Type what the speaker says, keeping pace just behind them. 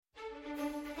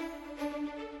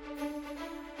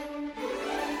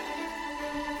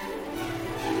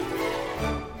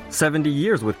70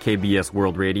 years with KBS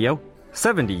World Radio,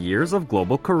 70 years of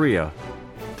global Korea.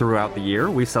 Throughout the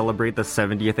year, we celebrate the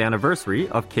 70th anniversary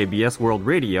of KBS World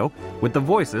Radio with the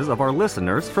voices of our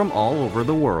listeners from all over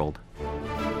the world.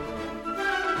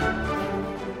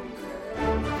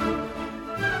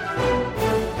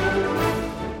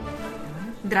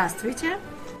 Здравствуйте.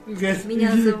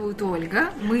 Меня зовут Ольга.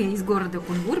 Мы из города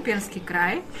Кунгур, Пермский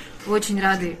край. Очень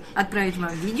рады отправить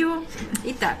вам видео.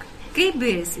 Итак,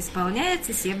 KBS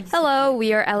исполняется 70. Hello,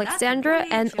 we are Alexandra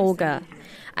and Olga.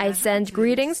 I send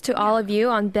greetings to all of you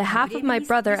on behalf of my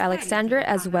brother Alexander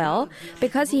as well,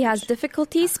 because he has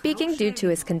difficulty speaking due to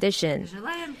his condition.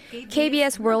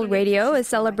 KBS World Radio is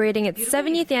celebrating its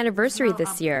 70th anniversary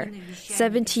this year.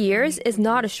 70 years is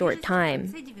not a short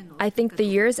time. I think the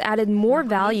years added more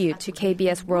value to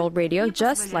KBS World Radio,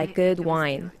 just like good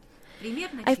wine.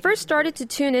 I first started to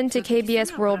tune into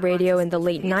KBS World Radio in the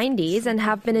late 90s and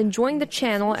have been enjoying the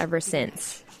channel ever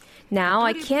since. Now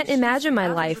I can't imagine my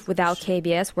life without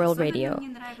KBS World Radio.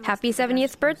 Happy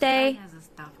 70th birthday!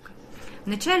 В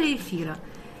начале эфира.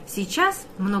 Сейчас,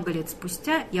 много лет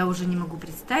спустя, я уже не могу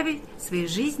представить своей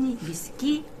жизни без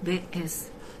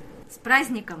KBS. С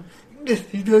праздником! До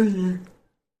свидания.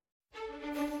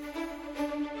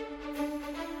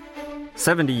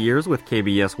 70 years with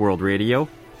KBS World Radio,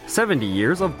 70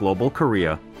 years of global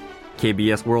Korea.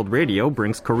 KBS World Radio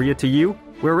brings Korea to you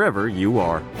wherever you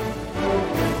are.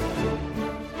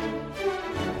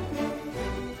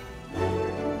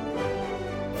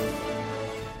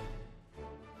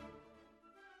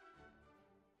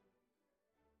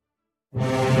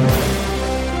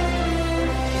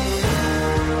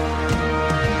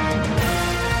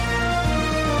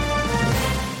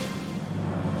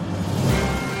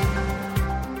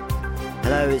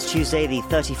 Hello, it's Tuesday the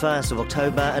 31st of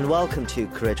October and welcome to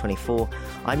Korea 24.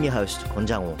 I'm your host, Kwon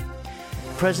Jang-woo.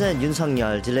 President Yoon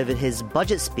Suk-yeol delivered his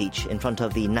budget speech in front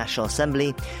of the National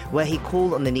Assembly where he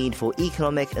called on the need for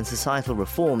economic and societal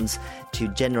reforms to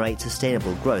generate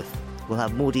sustainable growth. We'll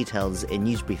have more details in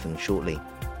news briefing shortly.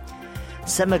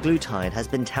 Semaglutide has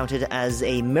been touted as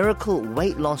a miracle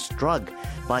weight loss drug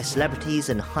by celebrities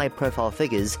and high-profile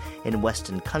figures in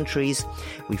Western countries.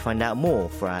 We find out more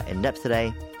for our In-Depth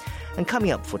today. And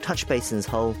coming up for Touch Basin's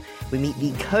Whole, we meet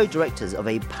the co-directors of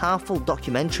a powerful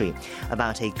documentary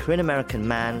about a Korean-American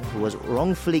man who was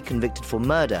wrongfully convicted for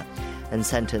murder and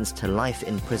sentenced to life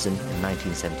in prison in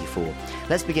 1974.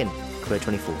 Let's begin Korea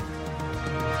 24.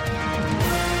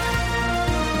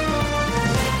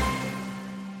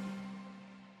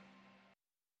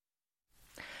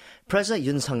 President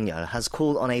Yoon Suk-yeol has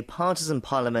called on a partisan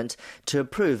parliament to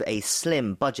approve a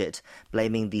slim budget,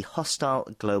 blaming the hostile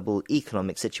global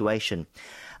economic situation.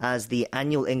 As the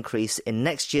annual increase in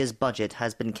next year's budget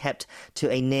has been kept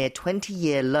to a near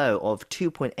 20-year low of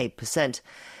 2.8%,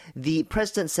 the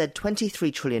president said 23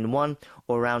 trillion won,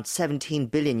 or around $17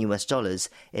 billion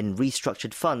in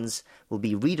restructured funds, will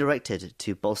be redirected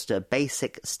to bolster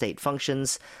basic state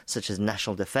functions such as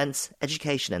national defense,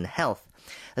 education and health,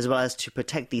 as well as to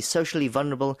protect the socially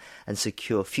vulnerable and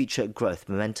secure future growth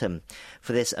momentum.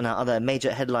 For this and our other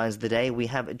major headlines of the day, we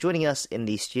have joining us in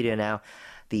the studio now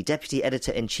the Deputy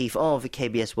Editor-in-Chief of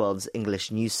KBS World's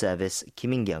English News Service,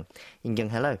 Kim In-kyung. In-kyung,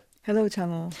 hello. Hello,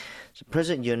 Chang-woo.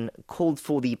 President Yoon called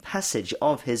for the passage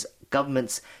of his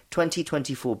government's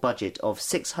 2024 budget of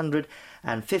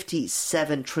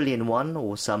 657 trillion won,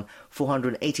 or some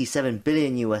 $487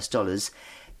 billion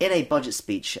in a budget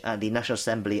speech at the National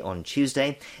Assembly on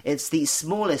Tuesday. It's the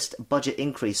smallest budget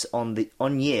increase on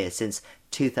year since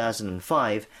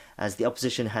 2005, as the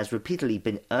opposition has repeatedly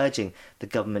been urging the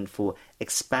government for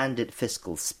expanded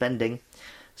fiscal spending.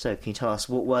 So can you tell us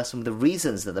what were some of the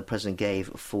reasons that the president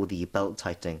gave for the belt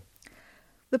tightening?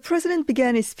 The president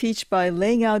began his speech by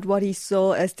laying out what he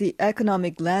saw as the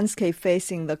economic landscape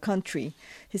facing the country.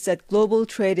 He said global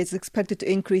trade is expected to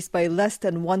increase by less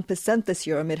than 1% this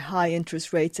year amid high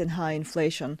interest rates and high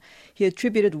inflation. He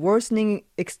attributed worsening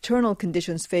external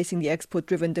conditions facing the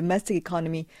export-driven domestic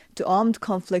economy to armed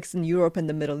conflicts in Europe and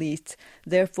the Middle East.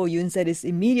 Therefore, Yoon said his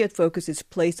immediate focus is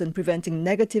placed on preventing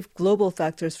negative global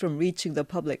factors from reaching the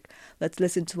public. Let's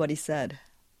listen to what he said.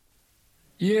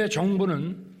 이에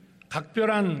정부는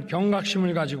각별한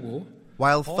경각심을 가지고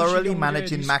While thoroughly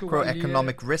managing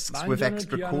macroeconomic risks with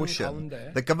extra caution,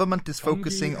 the government is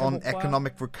focusing on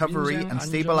economic recovery and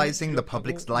stabilizing the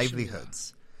public's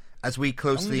livelihoods. As we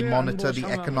closely monitor the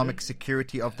economic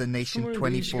security of the nation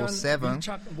 24/7,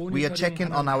 we are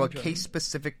checking on our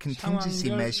case-specific contingency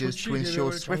measures to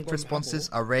ensure swift responses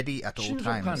are ready at all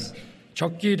times.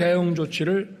 적기 대응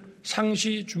조치를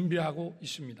상시 준비하고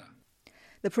있습니다.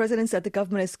 The president said the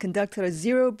government has conducted a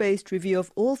zero-based review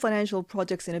of all financial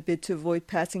projects in a bid to avoid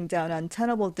passing down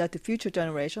untenable debt to future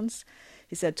generations.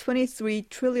 He said 23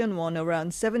 trillion won,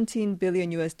 around $17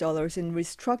 billion in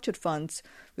restructured funds,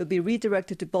 will be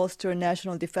redirected to bolster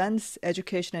national defense,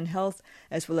 education and health,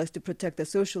 as well as to protect the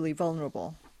socially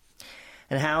vulnerable.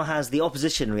 And how has the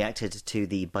opposition reacted to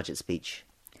the budget speech?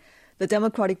 The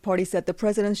Democratic Party said the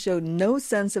president showed no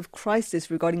sense of crisis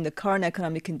regarding the current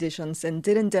economic conditions and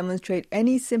didn't demonstrate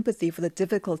any sympathy for the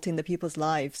difficulty in the people's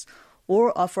lives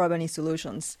or offer up any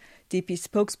solutions. DP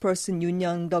spokesperson Yoon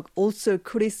Young-duk also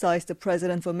criticized the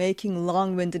president for making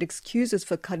long-winded excuses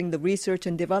for cutting the research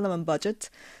and development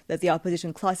budget that the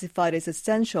opposition classified as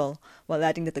essential, while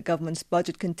adding that the government's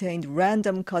budget contained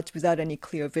random cuts without any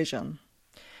clear vision.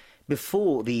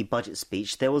 Before the budget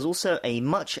speech, there was also a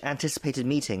much-anticipated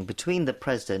meeting between the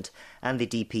president and the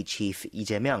DP chief, Lee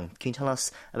Jae-myung. Can you tell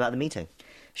us about the meeting?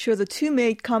 Sure, the two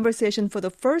made conversation for the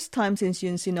first time since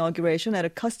Yoon's inauguration at a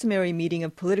customary meeting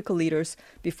of political leaders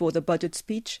before the budget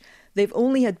speech. They've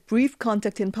only had brief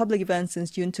contact in public events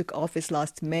since Yoon took office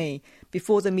last May.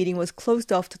 Before the meeting was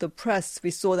closed off to the press,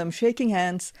 we saw them shaking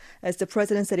hands as the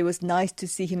president said it was nice to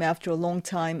see him after a long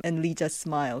time, and Lee just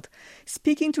smiled.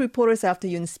 Speaking to reporters after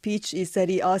Yoon's speech, he said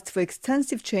he asked for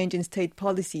extensive change in state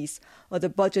policies or the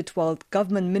budget while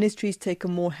government ministries take a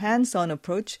more hands-on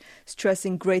approach,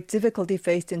 stressing great difficulty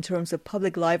faced in terms of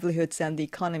public livelihoods and the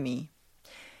economy.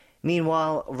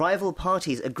 Meanwhile, rival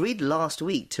parties agreed last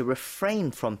week to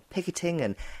refrain from picketing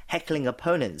and heckling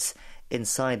opponents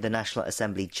inside the National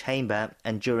Assembly chamber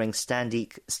and during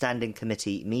standing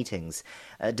committee meetings.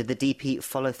 Did the DP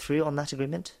follow through on that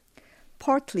agreement?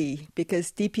 Partly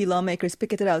because DP lawmakers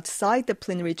picketed outside the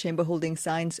plenary chamber holding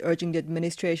signs urging the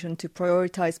administration to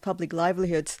prioritize public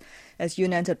livelihoods as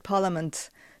Yoon entered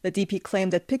parliament. The DP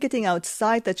claimed that picketing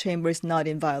outside the chamber is not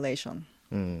in violation.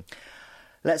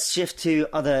 Let's shift to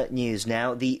other news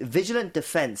now. The Vigilant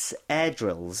Defence air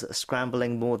drills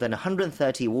scrambling more than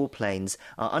 130 warplanes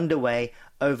are underway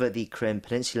over the Korean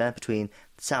peninsula between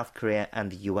South Korea and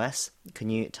the US.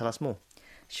 Can you tell us more?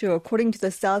 Sure. According to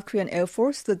the South Korean Air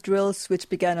Force, the drills, which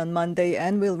began on Monday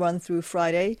and will run through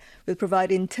Friday, will provide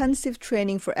intensive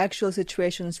training for actual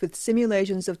situations with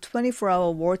simulations of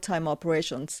 24-hour wartime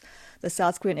operations. The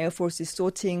South Korean Air Force is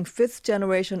sorting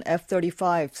fifth-generation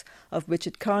F-35s, of which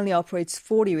it currently operates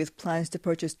 40 with plans to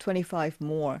purchase 25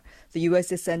 more. The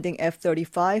U.S. is sending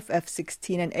F-35,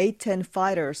 F-16 and A-10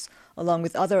 fighters, along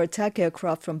with other attack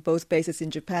aircraft from both bases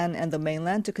in Japan and the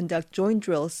mainland to conduct joint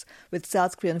drills with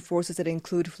South Korean forces that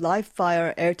include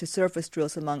live-fire air-to-surface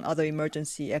drills, among other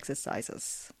emergency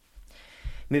exercises.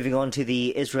 Moving on to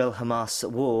the Israel-Hamas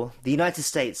war, the United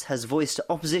States has voiced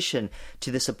opposition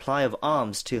to the supply of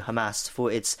arms to Hamas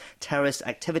for its terrorist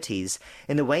activities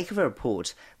in the wake of a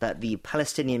report that the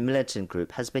Palestinian militant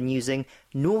group has been using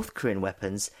North Korean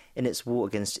weapons in its war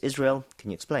against Israel.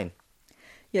 Can you explain?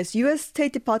 Yes, U.S.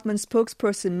 State Department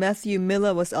spokesperson Matthew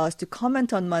Miller was asked to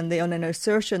comment on Monday on an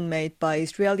assertion made by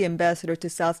Israeli ambassador to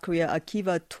South Korea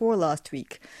Akiva Tor last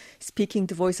week. Speaking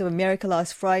to Voice of America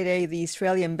last Friday, the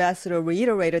Israeli ambassador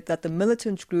reiterated that the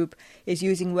militant group is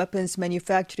using weapons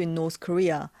manufactured in North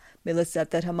Korea. Miller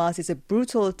said that Hamas is a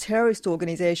brutal terrorist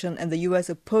organization and the U.S.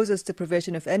 opposes the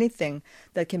provision of anything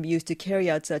that can be used to carry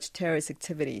out such terrorist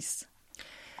activities.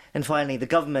 And finally, the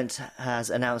government has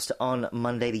announced on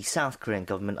Monday, the South Korean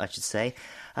government, I should say,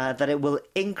 that it will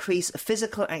increase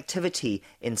physical activity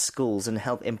in schools and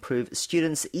help improve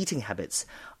students' eating habits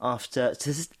after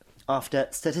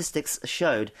statistics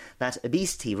showed that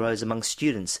obesity rose among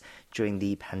students during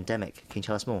the pandemic. Can you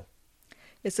tell us more?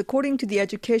 Yes, according to the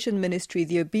Education Ministry,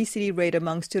 the obesity rate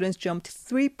among students jumped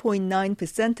 3.9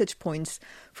 percentage points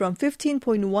from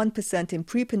 15.1% in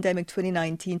pre-pandemic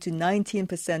 2019 to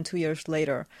 19% 2 years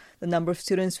later. The number of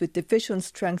students with deficient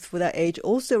strength for that age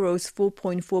also rose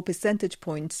 4.4 percentage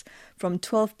points from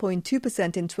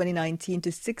 12.2% in 2019 to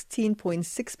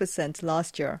 16.6%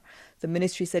 last year. The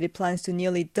ministry said it plans to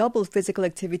nearly double physical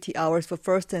activity hours for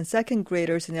first and second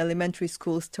graders in elementary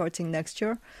schools starting next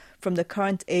year, from the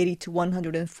current 80 to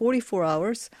 144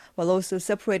 hours, while also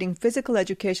separating physical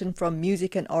education from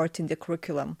music and art in the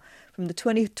curriculum. From the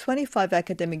 2025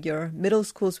 academic year, middle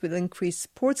schools will increase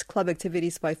sports club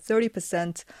activities by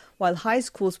 30%, while high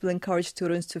schools will encourage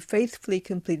students to faithfully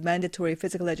complete mandatory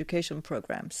physical education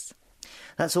programs.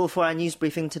 That's all for our news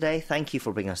briefing today. Thank you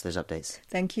for bringing us those updates.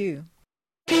 Thank you.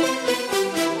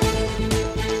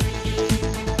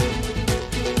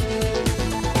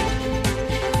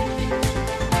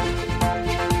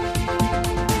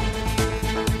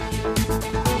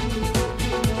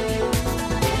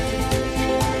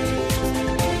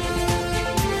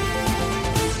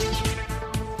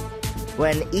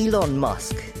 When Elon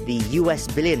Musk, the US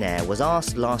billionaire, was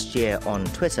asked last year on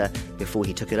Twitter, before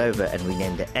he took it over and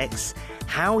renamed it X,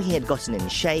 how he had gotten in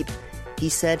shape, he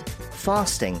said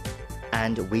fasting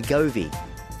and Wegovy.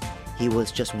 He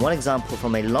was just one example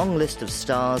from a long list of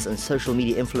stars and social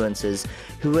media influencers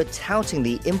who were touting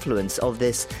the influence of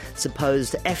this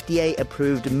supposed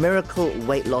FDA-approved miracle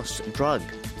weight loss drug.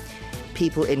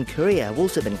 People in Korea have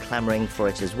also been clamoring for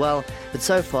it as well, but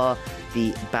so far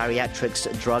the bariatrics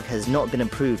drug has not been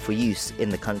approved for use in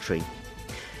the country.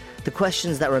 The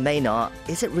questions that remain are,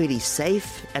 is it really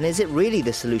safe? And is it really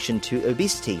the solution to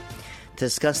obesity? To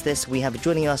discuss this, we have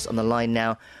joining us on the line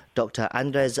now Dr.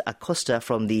 Andres Acosta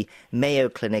from the Mayo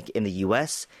Clinic in the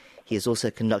US. He has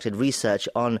also conducted research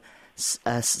on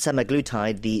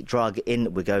semaglutide, the drug in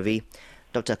Wegovy.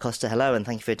 Dr. Acosta, hello, and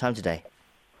thank you for your time today.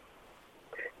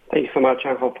 Thank you so much,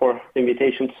 Angel, for the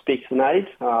invitation to speak tonight.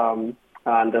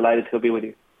 I'm delighted to be with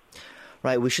you.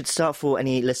 Right, we should start for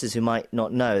any listeners who might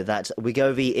not know that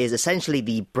Wegovy is essentially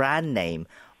the brand name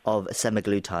of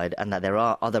semaglutide, and that there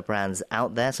are other brands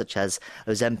out there, such as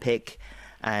Ozempic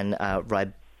and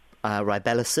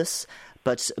Rybelsus.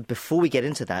 But before we get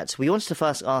into that, we wanted to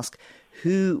first ask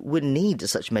who would need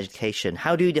such medication?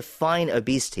 How do you define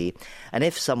obesity? And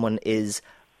if someone is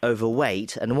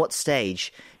overweight, and what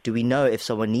stage do we know if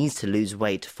someone needs to lose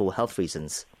weight for health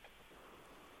reasons?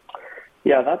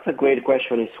 Yeah, that's a great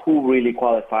question, is who really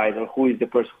qualifies or who is the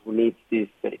person who needs these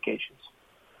medications?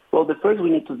 Well, first we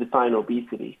need to define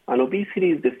obesity. And obesity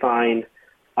is defined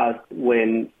as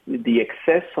when the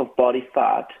excess of body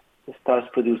fat starts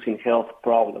producing health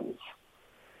problems.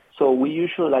 So we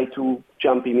usually like to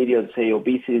jump immediately and say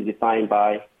obesity is defined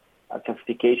by a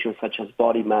classification such as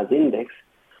body mass index,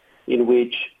 in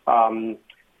which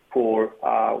for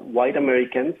white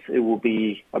Americans it will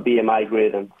be a BMI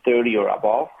greater than 30 or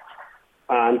above,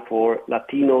 and for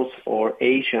Latinos or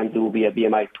Asians it will be a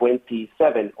BMI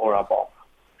 27 or above.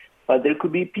 But there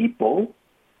could be people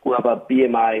who have a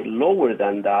BMI lower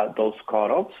than that, those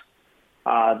cutoffs,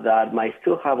 that might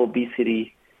still have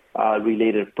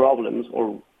obesity-related problems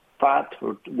or fat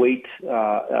or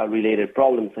weight-related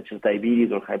problems such as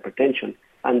diabetes or hypertension,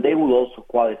 and they will also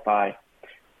qualify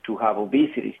to have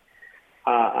obesity.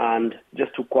 And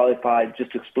just to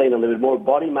explain a little bit more,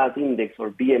 body mass index or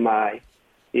BMI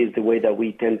is the way that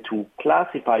we tend to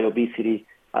classify obesity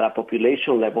at a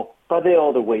population level, but there are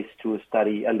other ways to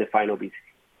study and define obesity.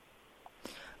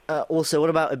 Also, what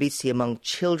about obesity among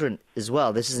children as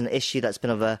well? This is an issue that's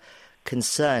been of a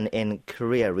concern in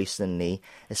Korea recently,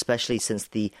 especially since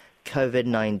the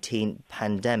COVID-19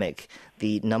 pandemic.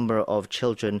 The number of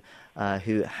children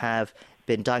who have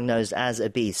been diagnosed as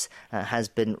obese has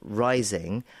been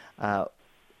rising.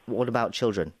 What about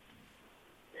children?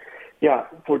 Yeah,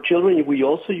 for children, we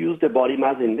also use the body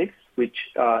mass index, which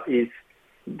is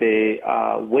the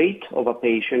weight of a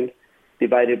patient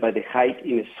divided by the height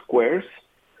in squares.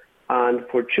 And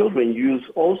for children, use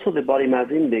also the body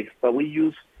mass index, but we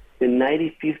use the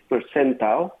 95th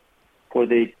percentile for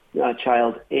the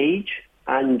child's age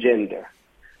and gender.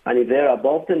 And if they're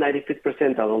above the 95th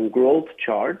percentile on growth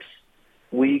charts,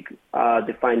 we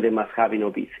define them as having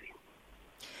obesity.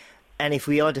 And if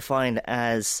we are defined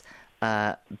as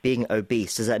being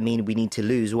obese, does that mean we need to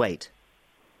lose weight?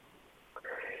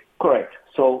 Correct.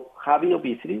 So having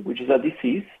obesity, which is a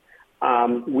disease,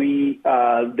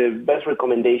 the best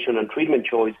recommendation and treatment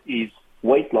choice is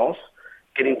weight loss,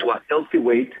 getting to a healthy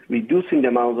weight, reducing the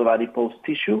amount of adipose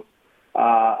tissue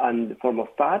and the form of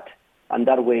fat, and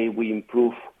that way we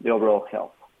improve the overall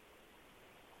health.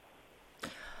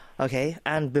 Okay,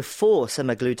 and before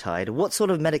semaglutide, what sort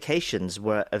of medications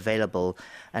were available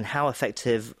and how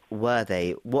effective were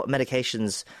they? What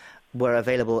medications were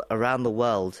available around the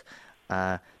world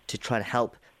to try and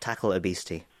help tackle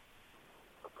obesity?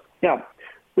 Yeah,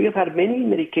 we have had many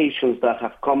medications that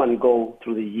have come and go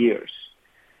through the years.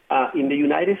 In the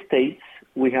United States,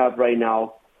 we have right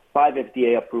now 5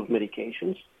 FDA-approved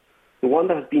medications. The one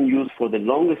that has been used for the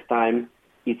longest time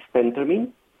is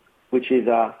phentermine, which is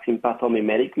a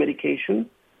sympathomimetic medication,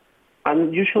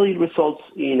 and usually results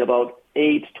in about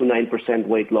 8 to 9%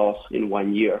 weight loss in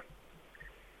 1 year.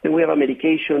 Then we have a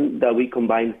medication that we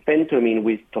combine phentermine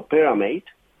with topiramate,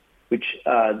 which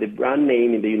the brand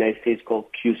name in the United States is called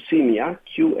Qsymia,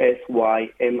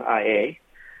 Qsymia.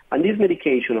 And this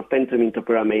medication of phentermine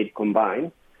topiramate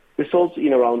combined results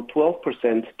in around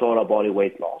 12% total body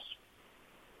weight loss.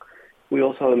 We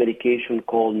also have a medication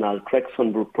called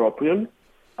naltrexone bupropion.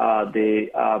 The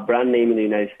brand name in the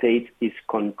United States is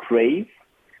Contrave.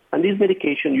 And this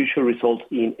medication usually results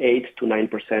in 8 to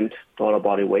 9% total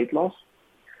body weight loss.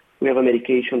 We have a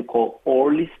medication called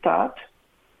Orlistat,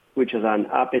 which is an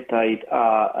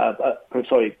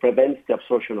prevents the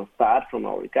absorption of fat from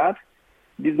our gut.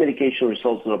 This medication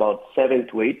results in about 7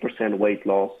 to 8% weight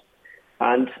loss.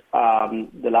 And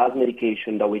the last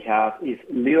medication that we have is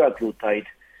liraglutide,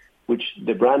 which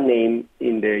the brand name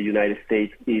in the United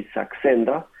States is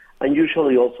Saxenda, and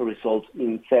usually also results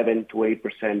in 7 to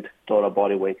 8% total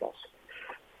body weight loss.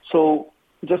 So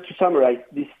just to summarize,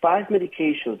 these 5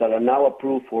 medications that are now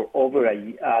approved for over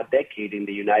a decade in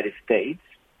the United States,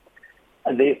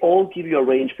 they all give you a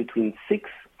range between 6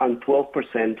 and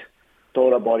 12%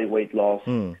 total body weight loss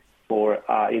for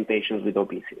in patients with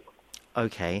obesity.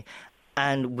 Okay.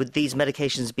 And would these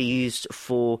medications be used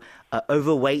for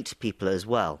overweight people as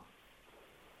well?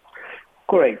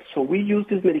 Correct. So we use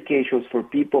these medications for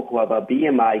people who have a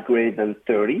BMI greater than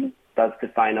 30, that's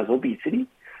defined as obesity,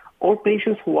 or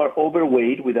patients who are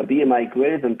overweight with a BMI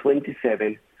greater than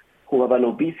 27 who have an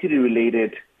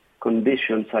obesity-related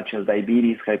condition such as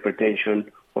diabetes, hypertension,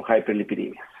 or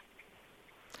hyperlipidemia.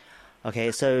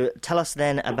 Okay, so tell us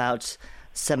then about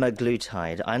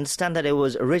semaglutide. I understand that it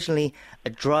was originally a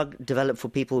drug developed for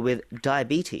people with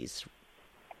diabetes.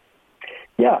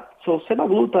 Yeah, so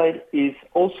semaglutide is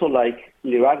also like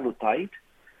liraglutide,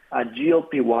 a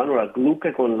GLP-1 or a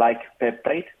glucagon-like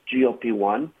peptide,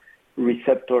 GLP-1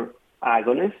 receptor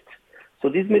agonist. So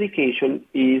this medication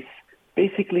is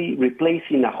basically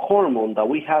replacing a hormone that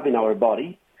we have in our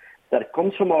body that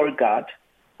comes from our gut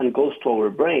and goes to our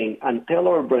brain and tell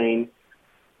our brain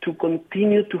to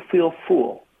continue to feel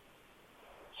full.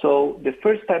 So the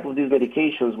first type of these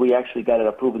medications, we actually got it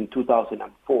approved in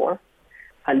 2004.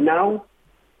 And now,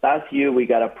 last year, we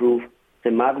got approved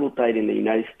semaglutide in the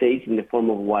United States in the form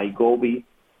of Wegovy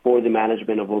for the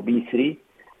management of obesity,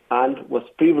 and was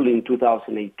previously in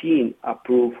 2018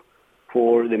 approved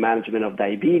for the management of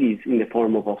diabetes in the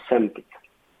form of Ozempic.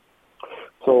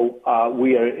 So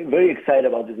we are very excited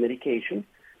about this medication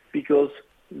because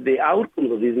the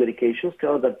outcomes of these medications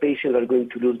tell us that patients are going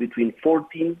to lose between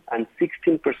 14 and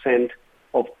 16%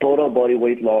 of total body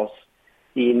weight loss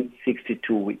in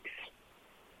 62 weeks.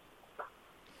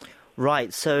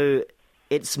 Right, so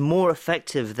it's more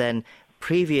effective than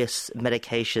previous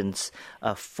medications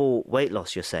for weight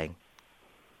loss, you're saying?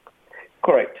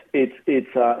 Correct.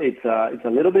 It's a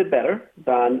little bit better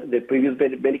than the previous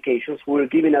medications who were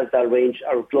giving us that range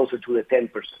are closer to the 10%.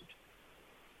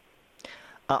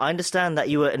 I understand that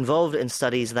you were involved in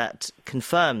studies that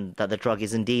confirm that the drug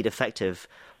is indeed effective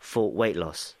for weight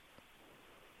loss.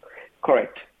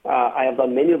 Correct. I have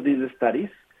done many of these studies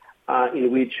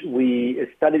in which we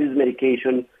study this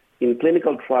medication in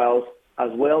clinical trials as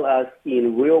well as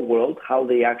in real world, how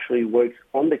they actually work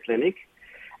on the clinic.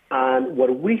 And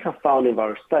what we have found in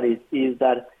our studies is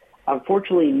that,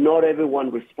 unfortunately, not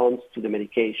everyone responds to the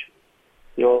medication.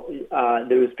 You know,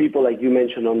 there is people, like you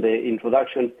mentioned on the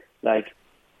introduction, like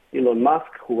Elon Musk,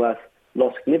 who has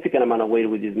lost significant amount of weight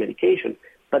with this medication,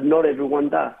 but not everyone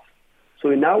does.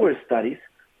 So in our studies,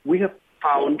 we have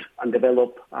found and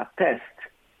developed a test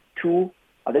to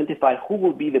identify who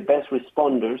will be the best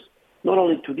responders, not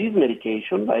only to this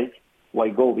medication, like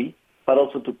Wegovy, but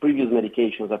also to previous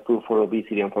medications approved for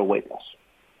obesity and for weight loss.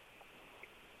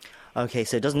 Okay,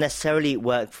 so it doesn't necessarily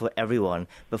work for everyone,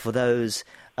 but for those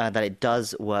that it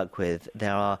does work with,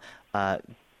 there are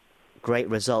great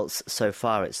results so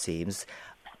far, it seems.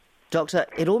 Doctor,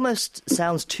 it almost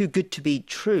sounds too good to be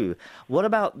true. What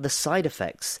about the side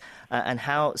effects and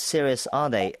how serious are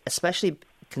they, especially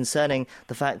concerning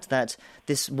the fact that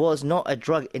this was not a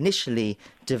drug initially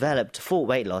developed for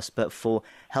weight loss, but for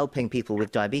helping people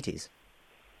with diabetes?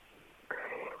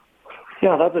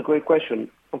 Yeah, that's a great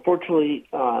question. Unfortunately,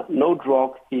 no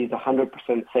drug is 100%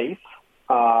 safe.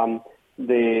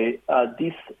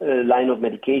 This line of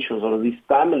medications, or this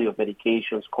family of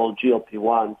medications called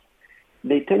GLP-1s,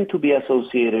 they tend to be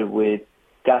associated with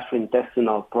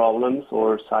gastrointestinal problems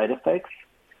or side effects.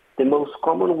 The most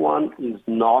common one is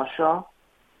nausea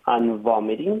and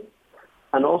vomiting,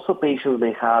 and also patients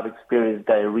may have experienced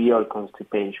diarrhea or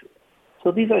constipation.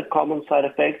 So these are common side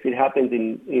effects. It happens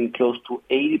in close to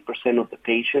 80% of the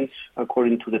patients,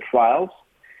 according to the trials.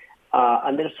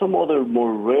 And there's some other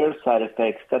more rare side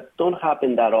effects that don't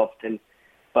happen that often,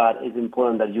 but it's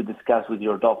important that you discuss with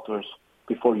your doctors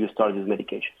before you start these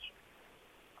medications.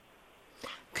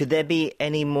 Could there be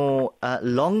any more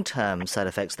long-term side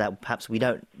effects that perhaps we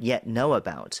don't yet know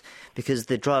about? Because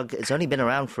the drug has only been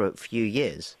around for a few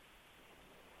years.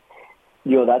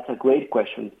 That's a great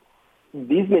question.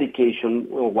 This medication,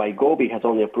 Wegovy, has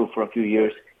only approved for a few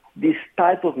years. This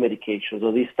type of medications,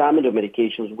 or this family of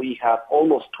medications, we have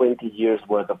almost 20 years'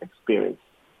 worth of experience.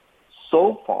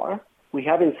 So far, we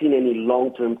haven't seen any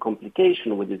long-term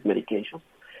complication with these medications.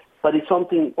 but it's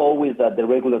something always that the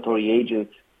regulatory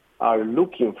agents are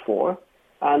looking for,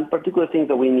 and particular things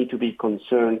that we need to be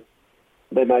concerned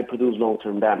that might produce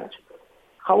long-term damage.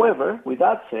 However, with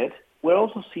that said, we're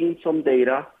also seeing some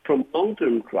data from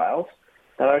long-term trials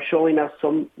that are showing us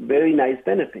some very nice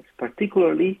benefits,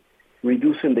 particularly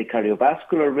reducing the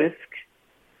cardiovascular risk,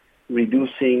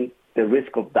 reducing the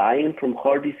risk of dying from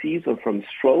heart disease or from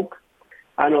stroke,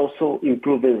 and also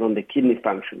improvements on the kidney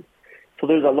function. So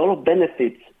there's a lot of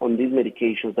benefits on these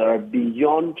medications that are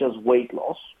beyond just weight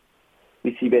loss.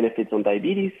 We see benefits on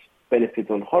diabetes, benefits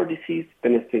on heart disease,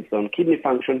 benefits on kidney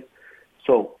function.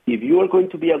 So if you are going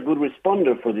to be a good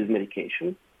responder for this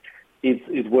medication,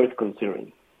 it's worth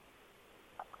considering.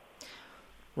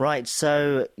 Right,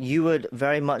 so you would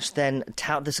very much then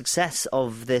tout the success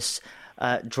of this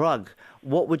drug.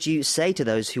 What would you say to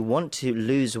those who want to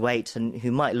lose weight and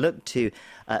who might look to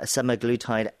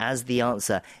semaglutide as the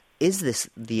answer? Is this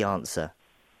the answer?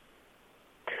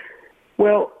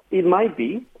 Well, it might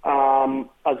be.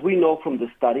 As we know from the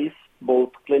studies,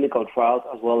 both clinical trials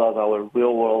as well as our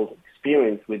real-world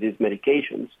experience with these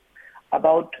medications,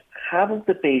 about half of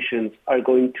the patients are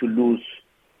going to lose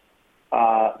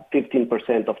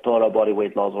 15% of total body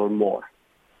weight loss or more.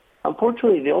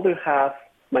 Unfortunately, the other half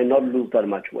might not lose that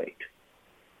much weight.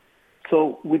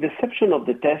 So with the exception of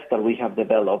the test that we have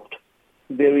developed,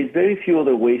 there is very few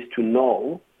other ways to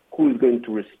know who is going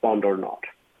to respond or not.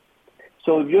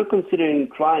 So if you're considering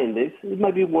trying this, it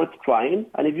might be worth trying.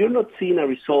 And if you're not seeing a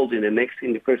result in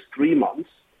the first 3 months,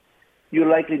 you're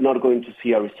likely not going to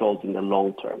see a result in the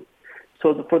long term.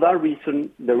 So for that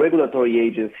reason, the regulatory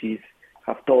agencies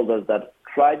have told us that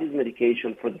try this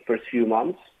medication for the first few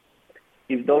months.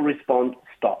 If don't respond,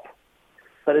 stop.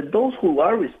 But if those who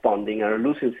are responding and are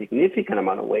losing significant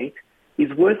amount of weight,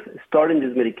 it's worth starting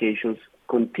these medications,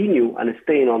 continue, and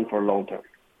staying on for long term.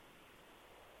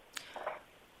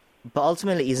 But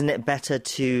ultimately, isn't it better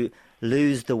to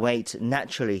lose the weight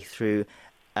naturally through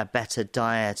a better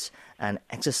diet and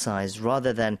exercise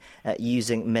rather than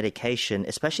using medication,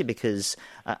 especially because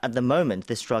at the moment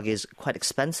this drug is quite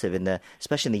expensive,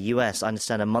 especially in the US. I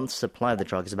understand a month's supply of the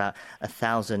drug is about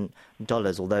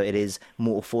 $1,000, although it is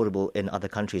more affordable in other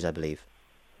countries, I believe.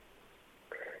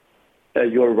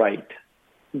 You're right.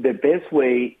 The best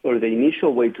way or the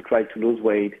initial way to try to lose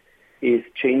weight is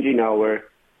changing our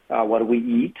what we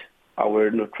eat, our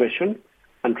nutrition,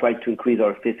 and try to increase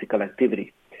our physical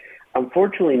activity.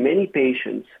 Unfortunately, many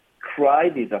patients try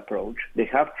this approach. They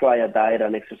have tried a diet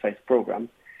and exercise program,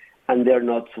 and they're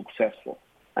not successful.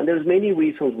 And there's many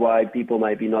reasons why people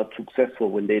might be not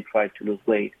successful when they try to lose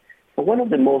weight. But one of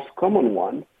the most common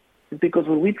ones is because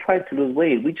when we try to lose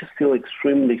weight, we just feel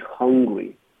extremely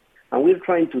hungry. And we're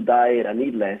trying to diet and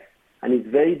eat less, and it's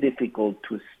very difficult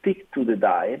to stick to the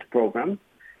diet program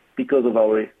because of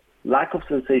our lack of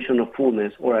sensation of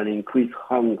fullness or an increased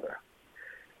hunger.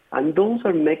 And those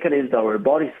are mechanisms that our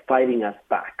body is fighting us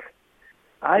back.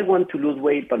 I want to lose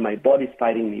weight, but my body is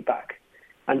fighting me back.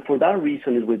 And for that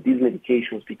reason is where these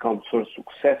medications become so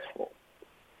successful.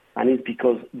 And it's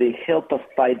because they help us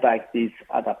fight back these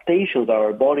adaptations that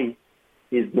our body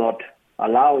is not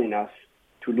allowing us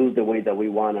to lose the weight that we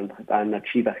want and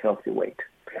achieve a healthy weight.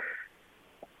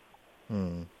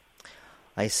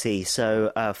 I see.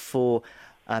 So for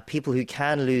people who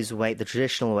can lose weight the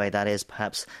traditional way, that is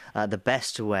perhaps the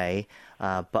best way.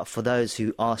 But for those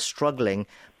who are struggling,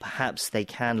 perhaps they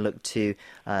can look to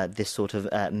this sort of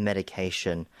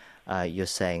medication, you're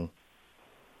saying.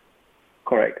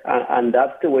 Correct. And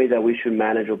that's the way that we should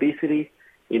manage obesity,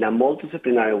 in a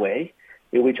multidisciplinary way,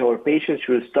 in which our patients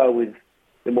should start with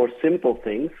the more simple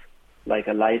things, like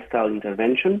a lifestyle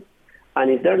intervention.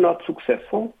 And if they're not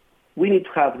successful, we need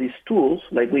to have these tools,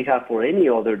 like we have for any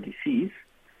other disease,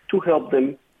 to help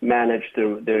them manage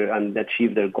their and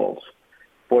achieve their goals.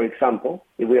 For example,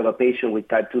 if we have a patient with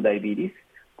type 2 diabetes,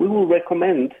 we will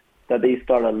recommend that they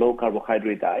start a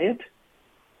low-carbohydrate diet.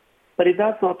 But if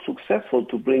that's not successful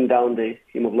to bring down the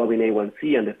hemoglobin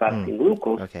A1C and the fasting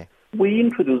glucose, we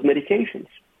introduce medications.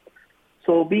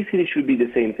 So obesity should be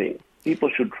the same thing. People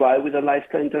should try with a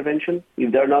lifestyle intervention.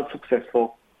 If they're not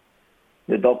successful,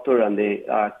 the doctor and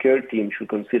the care team should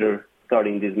consider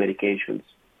starting these medications.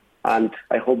 And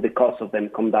I hope the cost of them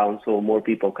come down so more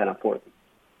people can afford them.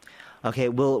 Okay,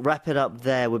 we'll wrap it up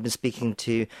there. We've been speaking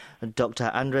to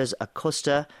Dr. Andres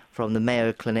Acosta from the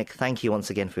Mayo Clinic. Thank you once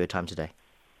again for your time today.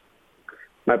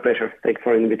 My pleasure. Thanks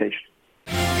for the invitation.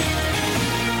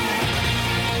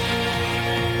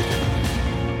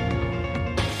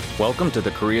 Welcome to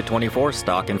the Korea 24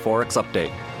 Stock and Forex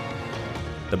Update.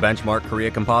 The benchmark Korea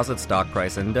Composite Stock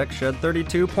Price Index shed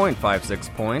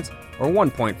 32.56 points, or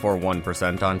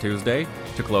 1.41% on Tuesday,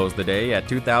 to close the day at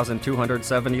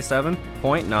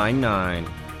 2,277.99.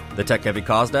 The tech-heavy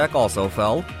Kosdaq also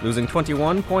fell, losing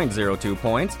 21.02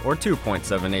 points, or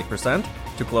 2.78%,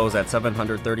 to close at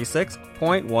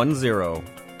 736.10.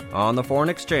 On the foreign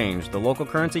exchange, the local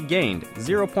currency gained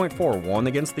 0.41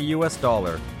 against the US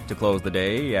dollar, to close the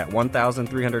day at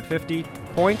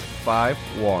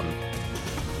 1,350.51.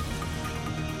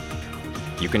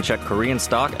 You can check Korean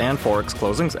stock and forex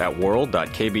closings at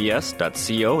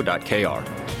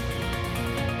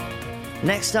world.kbs.co.kr.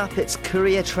 Next up, it's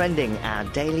Korea Trending, our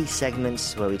daily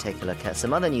segments where we take a look at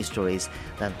some other news stories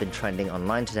that have been trending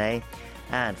online today.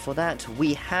 And for that,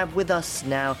 we have with us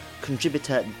now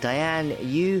contributor Diane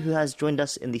Yu, who has joined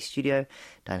us in the studio.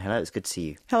 Diane, hello, it's good to see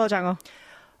you. Hello, Jang-ho.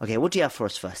 Okay, what do you have for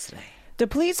us first today? The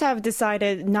police have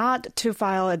decided not to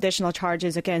file additional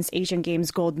charges against Asian Games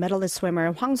gold medalist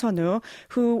swimmer Hwang Sun-woo,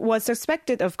 who was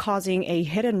suspected of causing a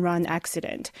hit-and-run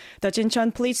accident. The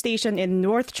Jincheon police station in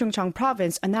North Chungcheong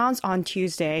province announced on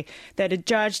Tuesday that it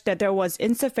judged that there was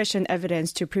insufficient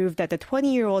evidence to prove that the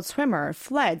 20-year-old swimmer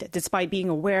fled despite being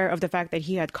aware of the fact that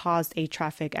he had caused a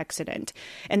traffic accident,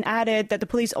 and added that the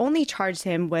police only charged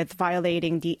him with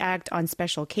violating the Act on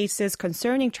Special Cases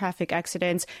concerning traffic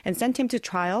accidents and sent him to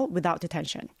trial without detention.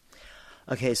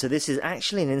 Okay, so this is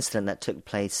actually an incident that took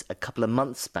place a couple of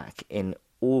months back in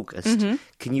August.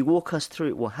 Can you walk us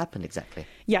through what happened exactly?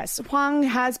 Yes, Hwang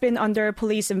has been under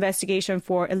police investigation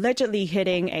for allegedly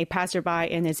hitting a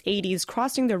passerby in his 80s,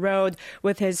 crossing the road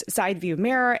with his side view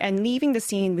mirror and leaving the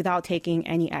scene without taking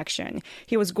any action.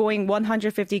 He was going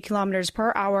 150 kilometers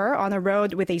per hour on a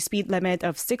road with a speed limit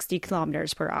of 60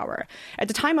 kilometers per hour. At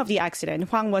the time of the accident,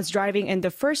 Hwang was driving in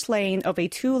the first lane of a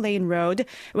two-lane road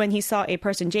when he saw a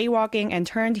person jaywalking and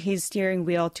turned his steering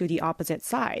wheel to the opposite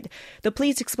side. The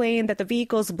police explained that the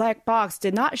vehicle's black box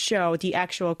did not show the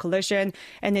actual collision,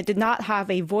 and it did not have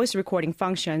a voice recording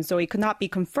function, so it could not be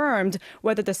confirmed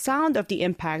whether the sound of the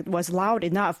impact was loud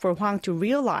enough for Hwang to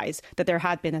realize that there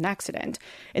had been an accident.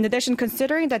 In addition,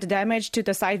 considering that the damage to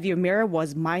the side view mirror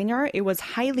was minor, it was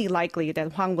highly likely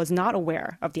that Hwang was not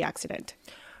aware of the accident.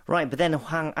 Right, but then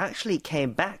Hwang actually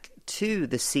came back to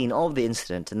the scene of the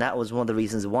incident, and that was one of the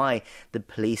reasons why the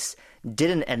police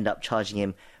didn't end up charging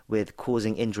him with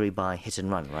causing injury by hit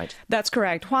and run, right? That's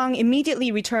correct. Hwang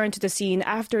immediately returned to the scene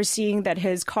after seeing that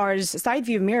his car's side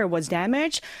view mirror was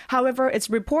damaged. However, it's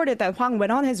reported that Hwang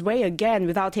went on his way again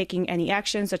without taking any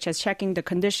action, such as checking the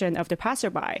condition of the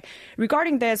passerby.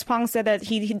 Regarding this, Hwang said that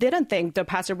he didn't think the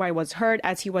passerby was hurt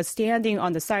as he was standing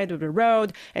on the side of the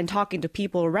road and talking to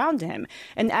people around him,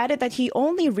 and added that he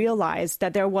only realized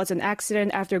that there was an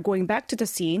accident after going back to the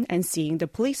scene and seeing the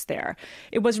police there.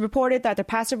 It was reported that the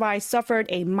passerby suffered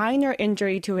a minor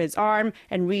injury to his arm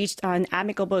and reached an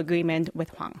amicable agreement with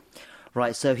Hwang.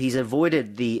 Right, so he's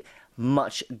avoided the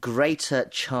much greater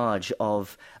charge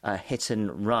of hit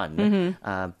and run,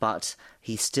 but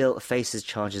he still faces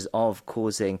charges of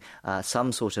causing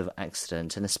some sort of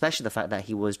accident, and especially the fact that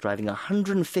he was driving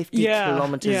 150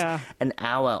 kilometers an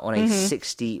hour on a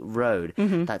 60 road.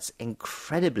 That's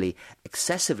incredibly,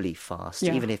 excessively fast,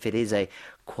 even if it is a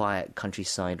quiet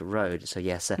countryside road. So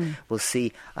yes, we'll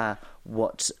see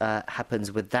what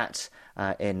happens with that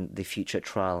in the future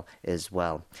trial as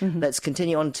well. Let's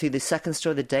continue on to the second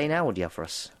story of the day now. What do you have for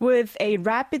us? With a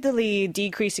rapidly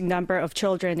decreasing number of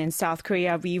children in South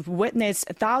Korea, we've witnessed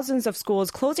thousands of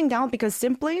schools closing down because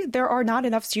simply there are not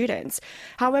enough students.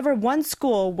 However, one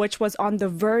school which was on the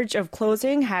verge of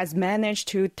closing has managed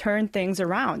to turn things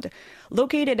around.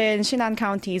 Located in Sinan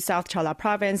County's South Jeolla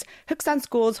Province, Huksan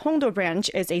School's Hongdo branch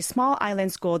is a small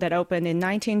island school that opened in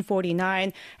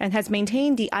 1949 and has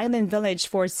maintained the island village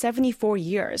for 74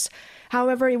 years.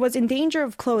 However, it was in danger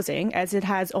of closing as it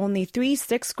has only 3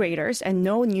 6th graders and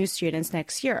no new students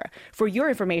next year. For your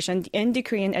information, in the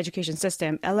Korean education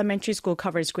system, elementary school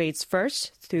covers grades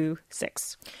 1st through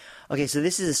 6th. Okay, so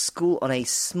this is a school on a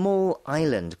small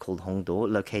island called Hongdo,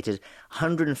 located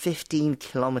 115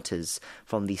 kilometers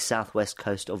from the southwest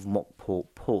coast of Mokpo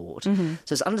Port. So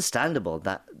it's understandable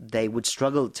that they would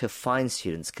struggle to find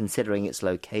students considering its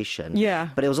location. Yeah.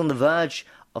 But it was on the verge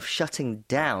of shutting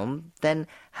down. Then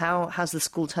how has the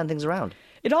school turned things around?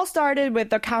 It all started with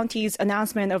the county's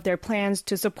announcement of their plans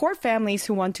to support families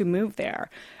who want to move there.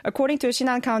 According to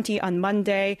Sinan County on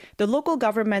Monday, the local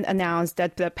government announced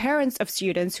that the parents of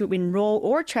students who enroll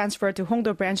or transfer to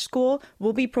Hongdo Branch School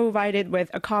will be provided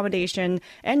with accommodation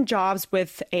and jobs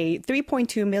with a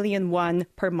 3.2 million won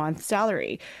per month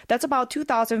salary. That's about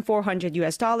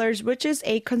 $2,400, which is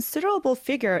a considerable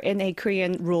figure in a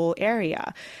Korean rural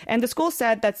area. And the school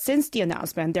said that since the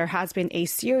announcement, there has been a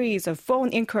series of phone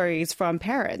inquiries from parents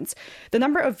parents. The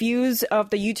number of views of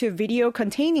the YouTube video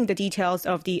containing the details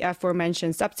of the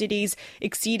aforementioned subsidies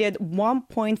exceeded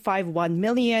 1.51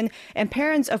 million, and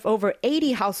parents of over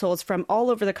 80 households from all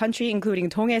over the country, including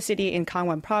Donghae City in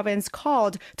Gangwon Province,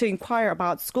 called to inquire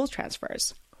about school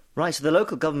transfers. Right, so the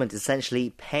local government is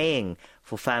essentially paying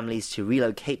for families to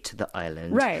relocate to the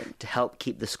island to help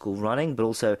keep the school running, but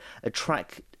also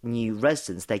attract new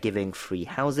residents. They're giving free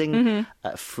housing,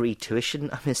 free tuition,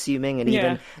 I'm assuming, and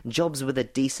even jobs with a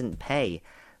decent pay.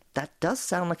 That does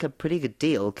sound like a pretty good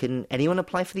deal. Can anyone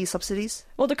apply for these subsidies?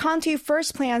 Well, the county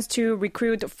first plans to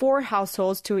recruit 4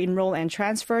 households to enroll and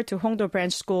transfer to Hongdo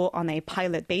Branch School on a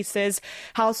pilot basis.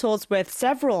 Households with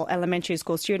several elementary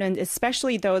school students,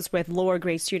 especially those with lower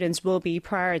grade students, will be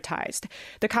prioritized.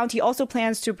 The county also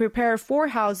plans to prepare 4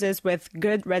 houses with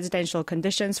good residential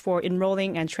conditions for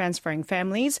enrolling and transferring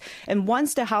families. And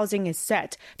once the housing is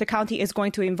set, the county is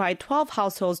going to invite 12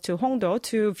 households to Hongdo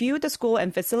to view the school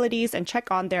and facilities and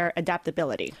check on their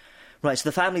adaptability. Right, so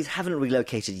the families haven't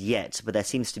relocated yet, but there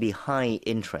seems to be high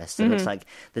interest. It looks like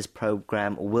this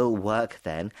program will work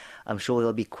then. I'm sure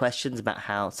there'll be questions about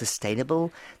how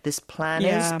sustainable this plan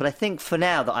is, but I think for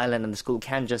now the island and the school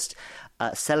can just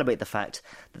celebrate the fact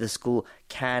that the school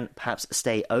can perhaps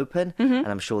stay open, and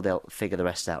I'm sure they'll figure the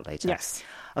rest out later. Yes.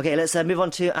 Okay, let's move on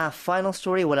to our final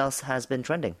story. What else has been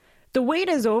trending? The wait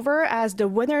is over as the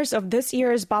winners of this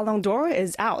year's Ballon d'Or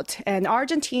is out, and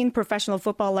Argentine professional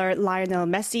footballer Lionel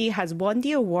Messi has won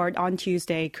the award on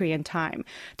Tuesday, Korean time.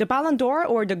 The Ballon d'Or,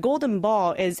 or the Golden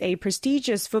Ball, is a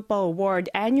prestigious football award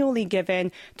annually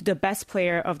given to the best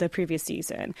player of the previous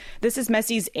season. This is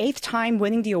Messi's 8th time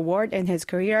winning the award in his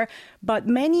career, but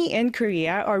many in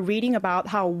Korea are reading about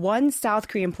how one South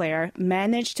Korean player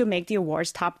managed to make the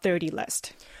award's top 30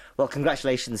 list. Well,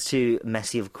 congratulations to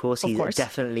Messi, of course. He's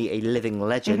definitely a living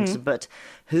legend. But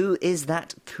who is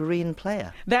that Korean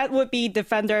player? That would be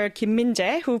defender Kim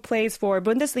Min-jae, who plays for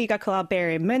Bundesliga club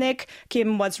Bayern Munich.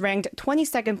 Kim was ranked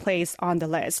 22nd place on the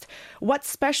list. What's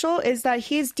special is that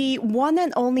he's the one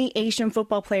and only Asian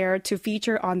football player to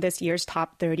feature on this year's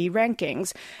top 30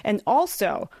 rankings, and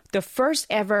also the first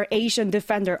ever Asian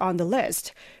defender on the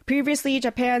list. Previously,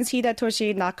 Japan's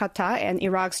Hidetoshi Nakata and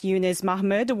Iraq's Yunus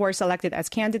Mahmoud were selected as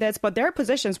candidates, but their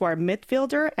positions were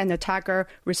midfielder and attacker,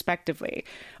 respectively.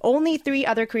 Only 3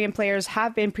 other Korean players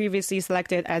have been previously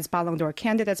selected as Ballon d'Or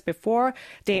candidates before.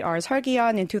 They are Seol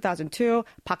Gi-yeon in 2002,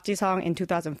 Park Ji-sung in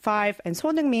 2005, and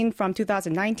Son Heung-min from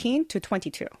 2019 to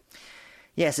 22.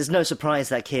 Yes, it's no surprise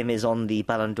that Kim is on the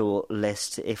Ballon d'Or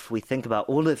list if we think about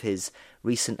all of his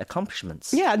recent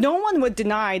accomplishments. Yeah, no one would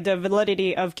deny the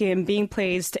validity of Kim being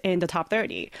placed in the top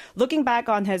 30. Looking back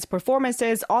on his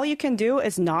performances, all you can do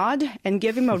is nod and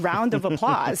give him a round of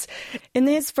applause. In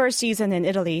his first season in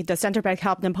Italy, the centre-back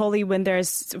helped Napoli win their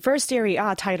first Serie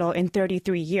A title in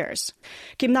 33 years.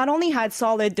 Kim not only had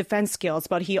solid defense skills,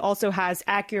 but he also has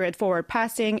accurate forward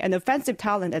passing and offensive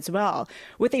talent as well.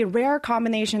 With a rare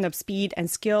combination of speed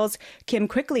and skills, Kim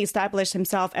quickly established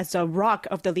himself as the rock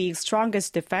of the league's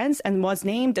strongest defense and was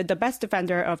named the best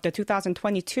defender of the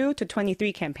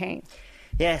 2022-23 campaign.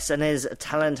 Yes, and his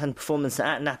talent and performance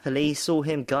at Napoli saw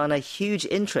him garner huge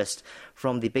interest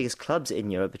from the biggest clubs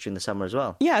in Europe during the summer as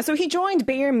well. Yeah, so he joined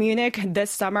Bayern Munich this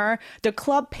summer. The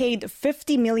club paid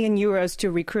 50 million euros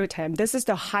to recruit him. This is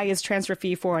the highest transfer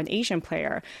fee for an Asian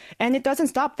player. And it doesn't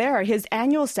stop there. His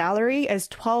annual salary is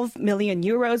 12 million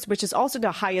euros, which is also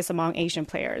the highest among Asian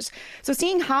players. So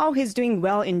seeing how he's doing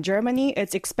well in Germany,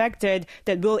 it's expected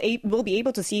that we'll be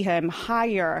able to see him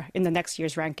higher in the next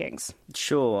year's rankings.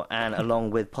 Sure, and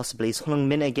along with possibly Son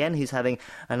Heung-min again, who's having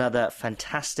another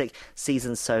fantastic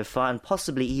season so far, and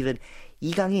possibly even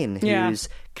Lee Kang-in, whose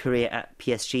career at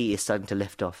PSG is starting to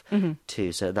lift off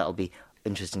too. So that'll be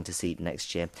interesting to see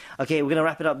next year. Okay, we're going to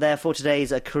wrap it up there for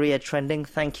today's Korea Trending.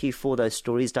 Thank you for those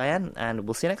stories, Diane, and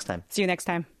we'll see you next time. See you next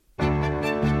time.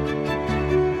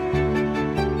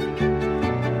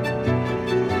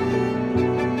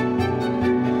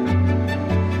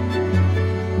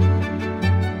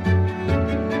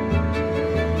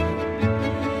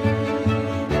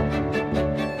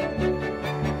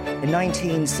 In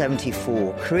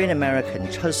 1974, Korean-American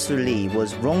Chul-soo Lee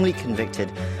was wrongly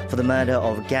convicted for the murder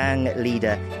of gang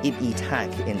leader Ip Lee-tak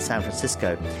in San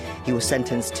Francisco. He was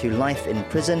sentenced to life in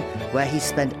prison, where he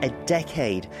spent a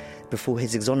decade before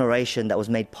his exoneration that was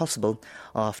made possible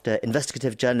after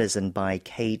investigative journalism by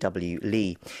K.W.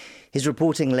 Lee. His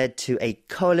reporting led to a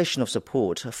coalition of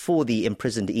support for the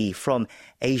imprisoned E from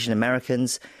Asian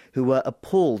Americans who were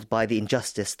appalled by the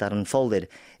injustice that unfolded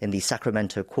in the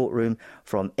Sacramento courtroom,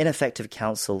 from ineffective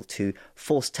counsel to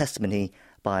false testimony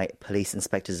by police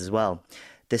inspectors as well.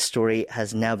 This story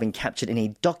has now been captured in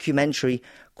a documentary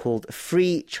called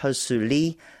Free Chosu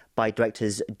Lee by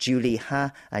directors Julie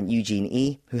Ha and Eugene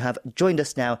Yi, who have joined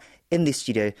us now in the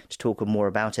studio to talk more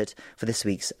about it for this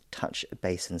week's Touch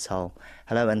Base in Seoul.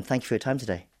 Hello, and thank you for your time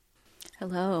today.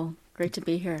 Hello. Great to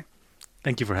be here.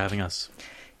 Thank you for having us.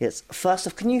 Yes. First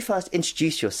off, can you first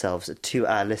introduce yourselves to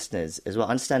our listeners as well?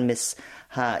 I understand, Miss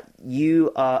Ha,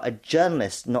 you are a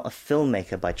journalist, not a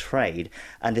filmmaker by trade,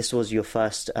 and this was your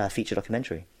first feature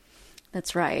documentary.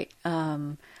 That's right.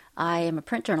 I am a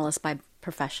print journalist by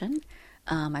profession.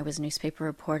 I was a newspaper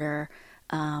reporter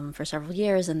for several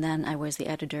years, and then I was the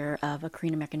editor of a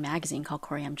Korean American magazine called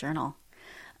Korean Journal.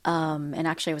 And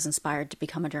actually, I was inspired to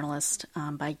become a journalist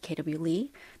by K.W.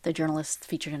 Lee, the journalist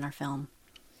featured in our film.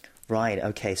 Right,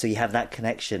 okay, so you have that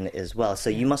connection as well. So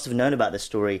you must have known about this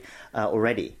story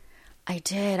already. I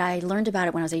did. I learned about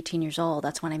it when I was 18 years old.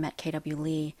 That's when I met K.W.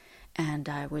 Lee, and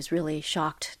I was really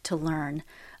shocked to learn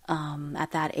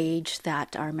at that age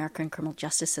that our American criminal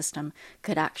justice system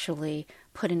could actually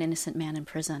put an innocent man in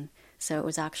prison. So it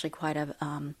was actually quite a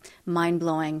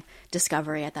mind-blowing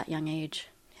discovery at that young age.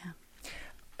 Yeah.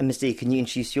 And Mr. Yi, can you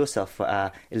introduce yourself for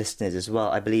our listeners as well?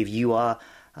 I believe you are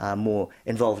more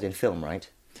involved in film, right?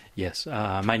 Yes.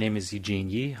 My name is Eugene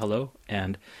Yi. Hello.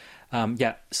 And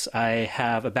yes, I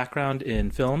have a background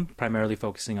in film, primarily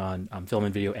focusing on film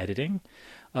and video editing.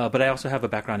 But I also have a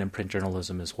background in print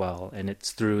journalism as well. And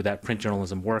it's through that print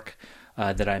journalism work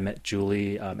that I met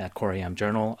Julie at Korean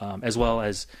Journal, as well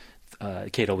as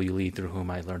K.W. Lee, through whom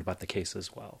I learned about the case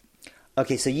as well.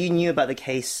 Okay, so you knew about the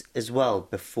case as well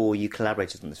before you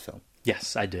collaborated on this film?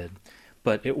 Yes, I did.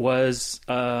 But it was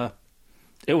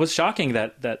shocking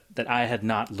that I had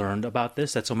not learned about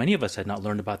this, that so many of us had not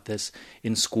learned about this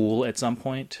in school at some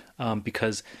point.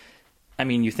 Because, I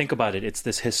mean, you think about it, it's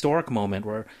this historic moment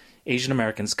where Asian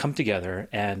Americans come together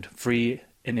and free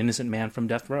an innocent man from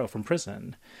death row, from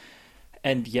prison.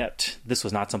 And yet, this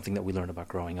was not something that we learned about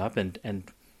growing up. And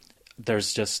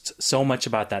there's just so much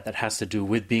about that has to do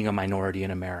with being a minority in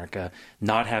America,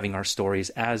 not having our stories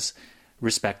as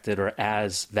respected or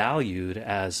as valued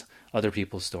as other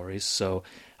people's stories. So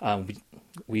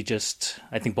we just,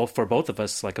 I think for both of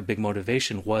us, like a big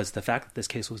motivation was the fact that this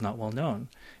case was not well known,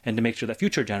 and to make sure that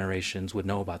future generations would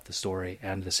know about the story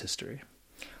and this history.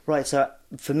 Right, so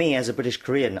for me as a British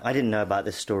Korean, I didn't know about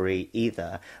this story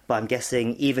either, but I'm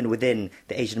guessing even within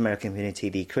the Asian American community,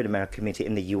 the Korean American community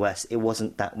in the US, it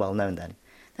wasn't that well known then.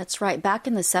 That's right. Back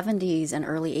in the 70s and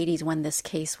early 80s, when this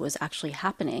case was actually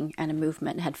happening and a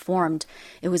movement had formed,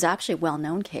 it was actually a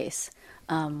well-known case.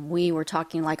 We were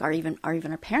talking like even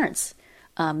our parents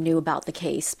knew about the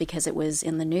case because it was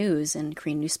in the news in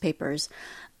Korean newspapers,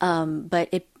 but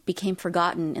it became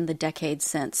forgotten in the decades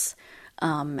since.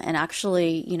 And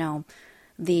actually,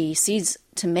 the seeds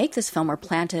to make this film were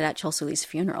planted at Chol Soo-lee's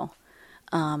funeral.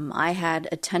 I had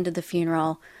attended the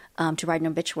funeral to write an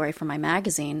obituary for my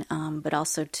magazine, but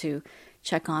also to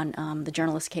check on the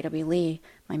journalist K.W. Lee,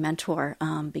 my mentor,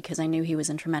 because I knew he was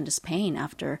in tremendous pain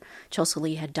after Chol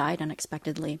Soo-lee had died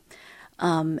unexpectedly.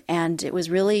 And it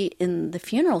was really in the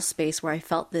funeral space where I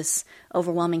felt this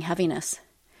overwhelming heaviness.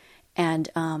 And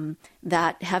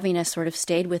that heaviness sort of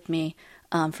stayed with me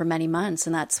for many months.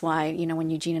 And that's why, when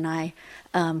Eugene and I,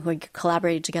 who had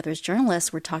collaborated together as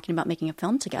journalists, were talking about making a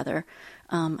film together,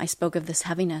 I spoke of this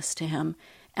heaviness to him.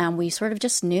 And we sort of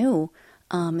just knew,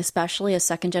 especially as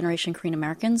second-generation Korean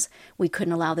Americans, we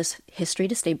couldn't allow this history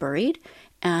to stay buried.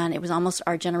 And it was almost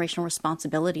our generational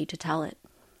responsibility to tell it.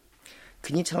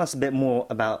 Can you tell us a bit more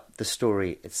about the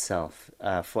story itself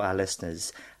for our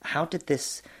listeners? How did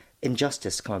this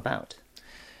injustice come about?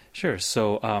 Sure.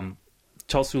 So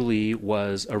Chol Soo-lee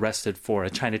was arrested for a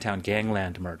Chinatown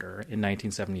gangland murder in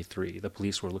 1973. The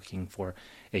police were looking for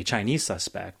a Chinese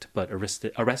suspect, but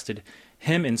arrested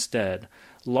him instead,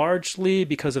 largely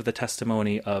because of the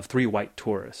testimony of 3 white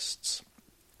tourists.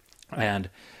 And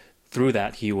through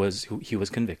that, he was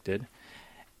convicted.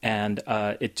 And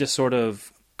it just sort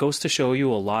of goes to show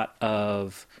you a lot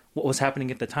of what was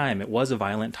happening at the time. It was a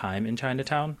violent time in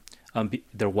Chinatown.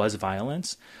 There was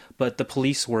violence, but the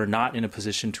police were not in a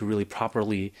position to really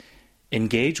properly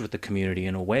engage with the community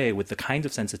in a way with the kind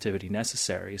of sensitivity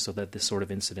necessary so that this sort of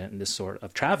incident and this sort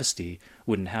of travesty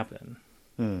wouldn't happen.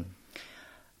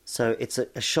 So it's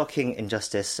a shocking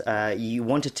injustice. You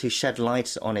wanted to shed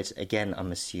light on it again,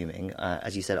 I'm assuming,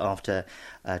 as you said, after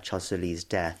Chol Soo-lee's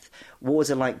death. What was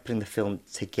it like putting the film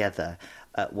together?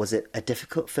 Was it a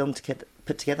difficult film to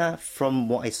put together? From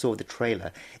what I saw of the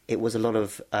trailer, it was a lot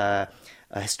of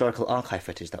historical archive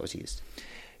footage that was used.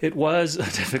 It was a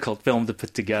difficult film to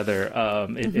put together.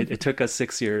 It took us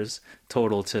 6 years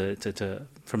total to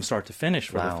from start to finish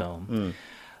for the film.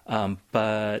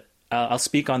 But I'll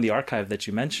speak on the archive that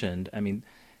you mentioned. I mean,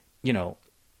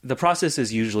 the process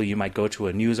is usually you might go to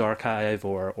a news archive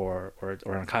or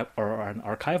an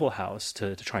archival house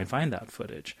to try and find that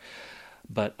footage.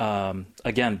 But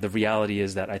again, the reality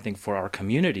is that I think for our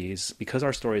communities, because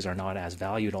our stories are not as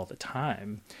valued all the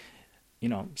time,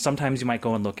 sometimes you might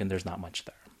go and look and there's not much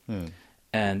there.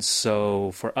 And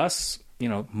so for us,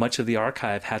 much of the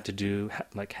archive had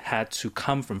to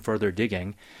come from further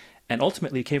digging, and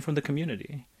ultimately it came from the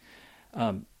community.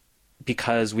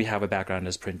 Because we have a background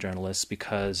as print journalists,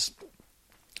 because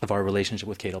of our relationship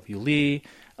with KW Lee,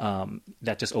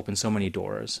 that just opened so many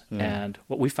doors. And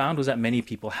what we found was that many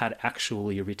people had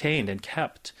actually retained and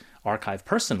kept archive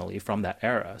personally from that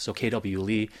era. So KW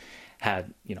Lee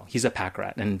had, he's a pack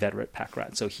rat, an inveterate pack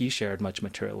rat. So he shared much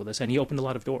material with us, and he opened a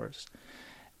lot of doors.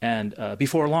 And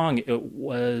before long, it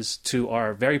was to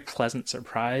our very pleasant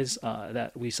surprise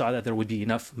that we saw that there would be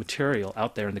enough material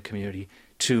out there in the community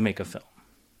to make a film.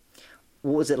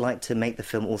 What was it like to make the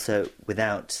film also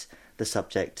without the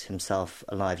subject himself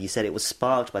alive? You said it was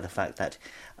sparked by the fact that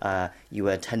you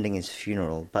were attending his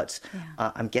funeral, but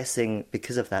I'm guessing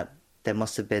because of that, there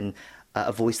must have been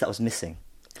a voice that was missing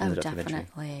from the documentary.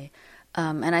 Definitely.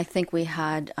 And I think we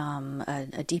had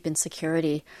a deep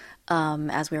insecurity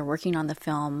as we were working on the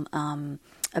film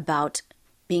about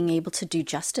being able to do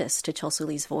justice to Chol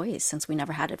Soo-lee's voice, since we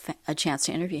never had a chance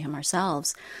to interview him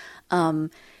ourselves.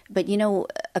 But,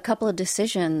 a couple of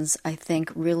decisions, I think,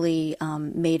 really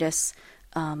made us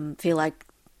feel like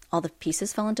all the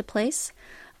pieces fell into place.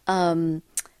 The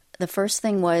first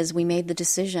thing was we made the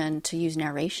decision to use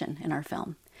narration in our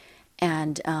film.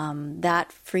 And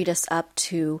that freed us up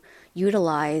to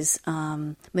utilize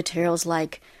materials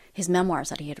like his memoirs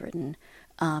that he had written,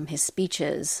 his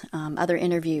speeches, other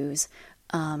interviews,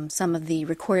 some of the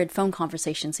recorded phone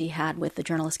conversations he had with the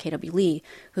journalist KW Lee,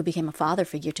 who became a father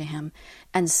figure to him.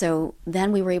 And so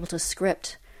then we were able to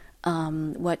script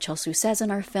what Chol Soo says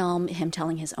in our film, him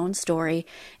telling his own story.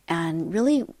 And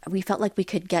really, we felt like we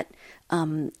could get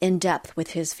in depth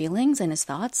with his feelings and his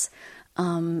thoughts.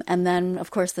 And then,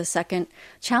 of course, the second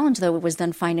challenge, though, was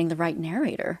then finding the right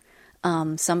narrator,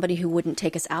 somebody who wouldn't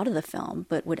take us out of the film,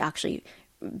 but would actually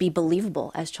be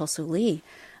believable as Chol Soo-lee.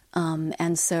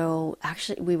 And so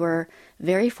actually we were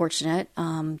very fortunate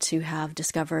to have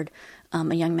discovered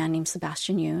a young man named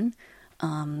Sebastian Yoon.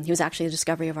 He was actually a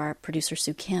discovery of our producer,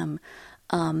 Sue Kim.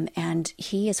 And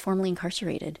he is formerly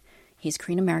incarcerated. He's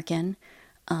Korean American.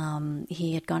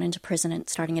 He had gone into prison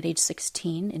starting at age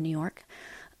 16 in New York.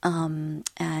 And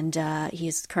he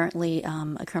is currently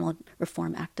a criminal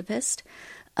reform activist.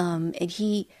 And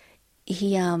he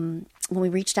when we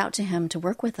reached out to him to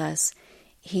work with us,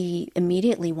 he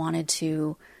immediately wanted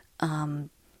to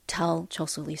tell Chol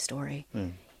Soo-lee's story.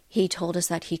 He told us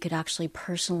that he could actually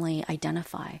personally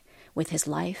identify with his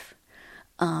life.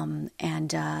 He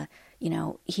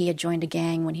had joined a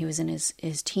gang when he was in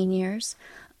his teen years.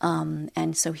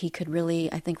 And so he could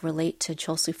really, I think, relate to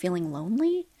Chol Soo feeling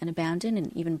lonely and abandoned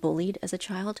and even bullied as a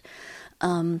child.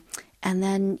 And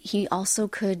then he also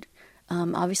could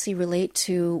obviously relate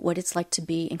to what it's like to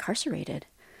be incarcerated.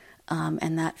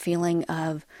 And that feeling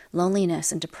of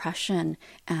loneliness and depression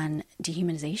and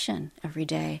dehumanization every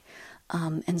day.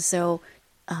 And so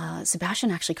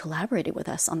Sebastian actually collaborated with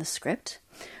us on the script,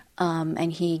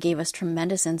 and he gave us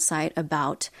tremendous insight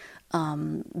about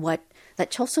that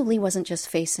Chol Soo-lee wasn't just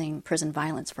facing prison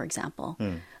violence, for example,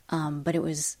 but it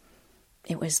was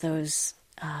those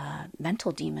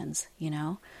mental demons,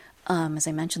 as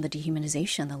I mentioned, the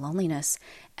dehumanization, the loneliness.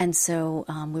 And so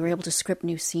we were able to script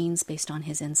new scenes based on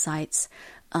his insights.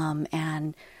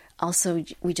 And also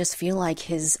we just feel like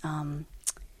his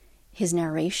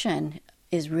narration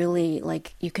is really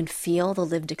like you can feel the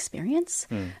lived experience.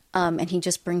 And he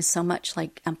just brings so much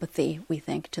like empathy, we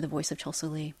think, to the voice of Chol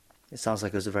Soo-lee. It sounds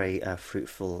like it was a very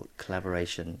fruitful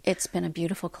collaboration. It's been a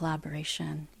beautiful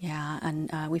collaboration, yeah. And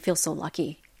we feel so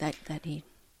lucky that he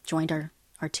joined our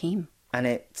team. And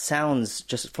it sounds,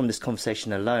 just from this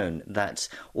conversation alone, that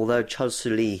although Chol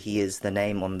Soo-lee, he is the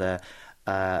name on that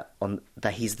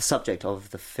he's the subject of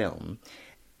the film,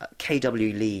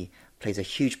 KW Lee plays a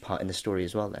huge part in the story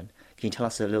as well. Then, can you tell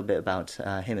us a little bit about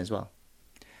him as well?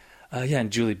 And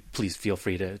Julie, please feel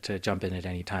free to jump in at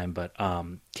any time. But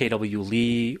KW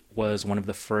Lee was one of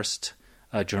the first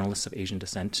journalists of Asian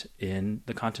descent in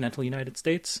the continental United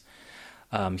States.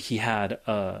 He had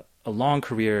a long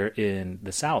career in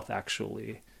the South,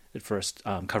 actually, at first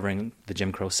covering the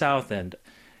Jim Crow South and,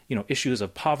 issues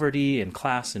of poverty and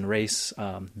class and race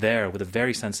there, with a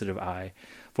very sensitive eye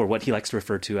for what he likes to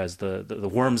refer to as the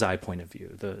worm's eye point of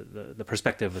view, the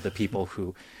perspective of the people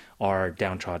who are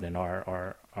downtrodden,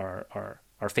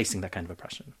 are are facing that kind of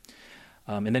oppression.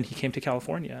 And then he came to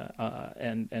California,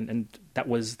 and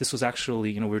this was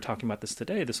actually, we were talking about this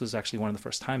today. This was actually one of the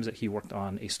first times that he worked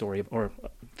on a story, or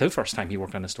the first time he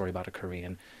worked on a story about a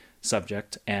Korean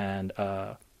subject. And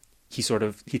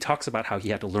he talks about how he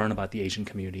had to learn about the Asian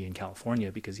community in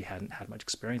California because he hadn't had much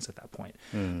experience at that point.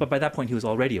 But by that point, he was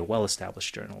already a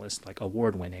well-established journalist, like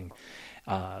award-winning,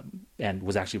 and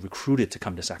was actually recruited to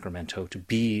come to Sacramento to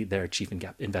be their chief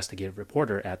investigative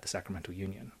reporter at the Sacramento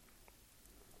Union.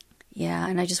 Yeah,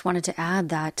 and I just wanted to add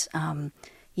that,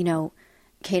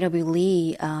 K.W.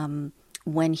 Lee,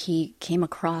 when he came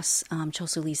across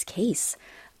Chol-Soo Lee's case,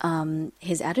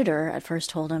 his editor at first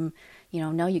told him,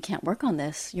 no, you can't work on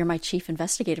this. You're my chief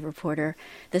investigative reporter.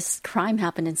 This crime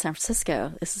happened in San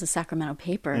Francisco. This is a Sacramento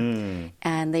paper.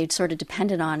 And they'd sort of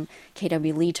depended on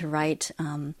K.W. Lee to write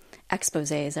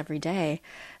exposés every day.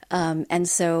 And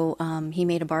so he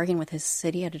made a bargain with his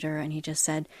city editor, and he just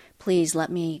said, please let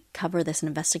me cover this and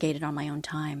investigate it on my own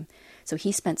time. So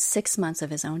he spent 6 months of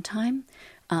his own time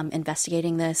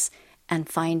investigating this and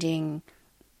finding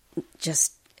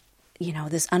just,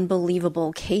 this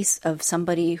unbelievable case of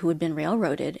somebody who had been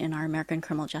railroaded in our American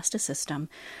criminal justice system.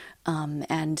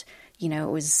 It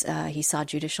was he saw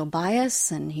judicial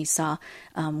bias, and he saw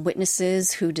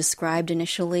witnesses who described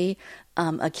initially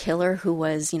a killer who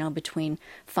was, between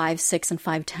 5'6" and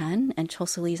 5'10", and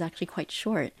Chol-Soo Lee is actually quite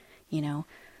short.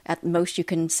 At most you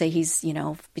can say he's,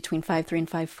 between 5'3" and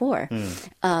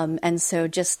 5'4". And so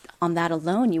just on that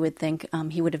alone, you would think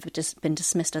he would have just been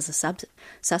dismissed as a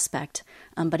suspect,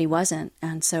 but he wasn't.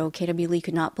 And so K.W. Lee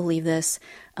could not believe this.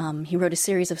 He wrote a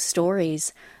series of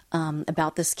stories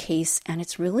about this case, and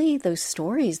it's really those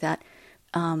stories that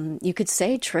you could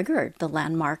say triggered the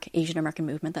landmark Asian American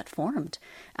movement that formed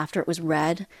after it was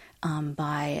read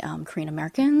by Korean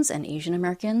Americans and Asian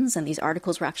Americans, and these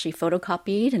articles were actually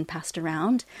photocopied and passed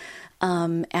around.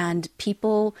 And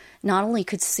people not only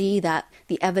could see that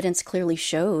the evidence clearly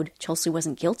showed Chol-Soo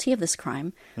wasn't guilty of this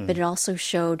crime, but it also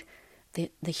showed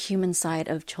the human side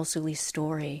of Chol-Soo Lee's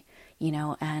story,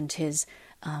 and his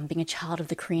being a child of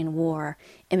the Korean War,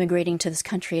 immigrating to this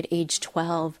country at age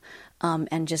 12,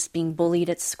 and just being bullied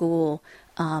at school,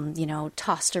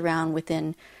 tossed around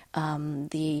within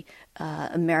the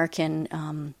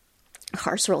American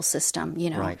carceral system,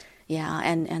 Right. Yeah,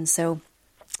 and so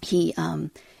he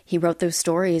wrote those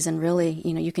stories, and really,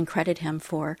 you can credit him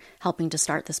for helping to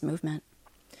start this movement.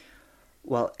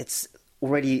 Well, it's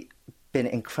already been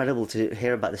incredible to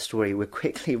hear about the story. We're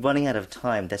quickly running out of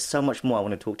time. There's so much more I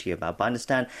want to talk to you about. But I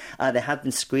understand there have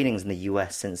been screenings in the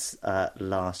US since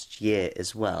last year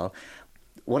as well.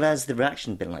 What has the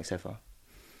reaction been like so far?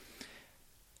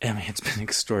 I mean, it's been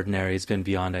extraordinary. It's been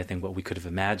beyond, I think, what we could have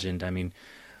imagined. I mean,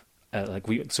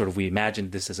 we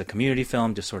imagined this as a community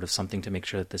film, just sort of something to make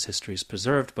sure that this history is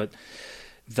preserved. But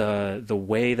the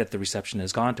way that the reception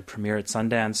has gone, to premiere at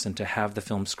Sundance and to have the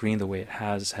film screened the way it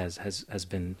has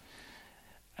been.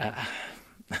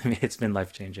 It's been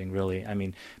life-changing, really. I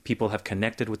mean, people have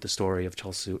connected with the story of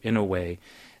Chol-Soo in a way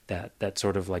that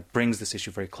sort of like brings this issue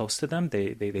very close to them.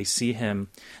 They see him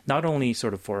not only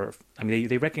sort of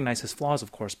they recognize his flaws,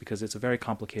 of course, because it's a very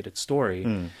complicated story,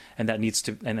 and that needs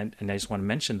to, and I just want to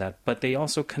mention that, but they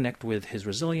also connect with his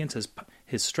resilience,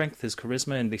 his strength, his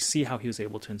charisma, and they see how he was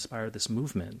able to inspire this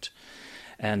movement,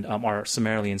 and are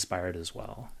summarily inspired as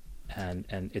well.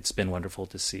 And it's been wonderful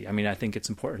to see. I mean, I think it's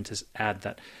important to add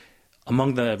that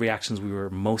among the reactions we were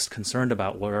most concerned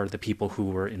about were the people who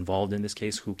were involved in this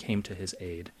case, who came to his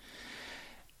aid.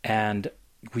 And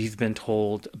we've been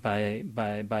told by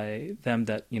them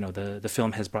that, the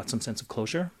film has brought some sense of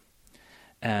closure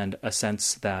and a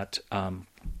sense that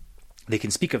they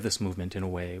can speak of this movement in a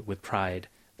way with pride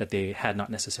that they had not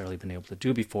necessarily been able to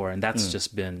do before. And that's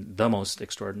just been the most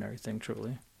extraordinary thing,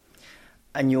 truly.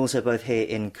 And you're also both here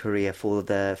in Korea for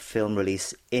the film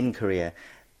release in Korea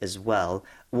as well.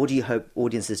 What do you hope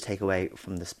audiences take away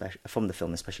from the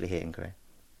film, especially here in Korea?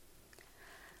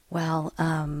 Well,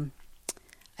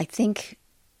 I think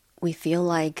we feel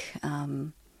like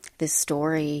this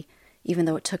story, even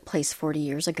though it took place 40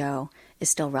 years ago, is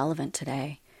still relevant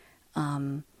today.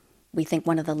 We think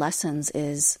one of the lessons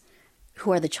is,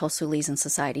 who are the Chol-Soo Lees in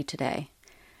society today?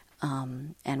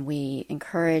 And we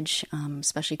encourage,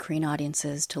 especially Korean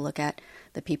audiences, to look at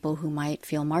the people who might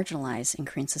feel marginalized in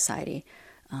Korean society.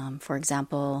 For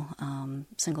example,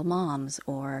 single moms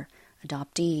or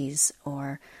adoptees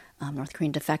or North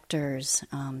Korean defectors,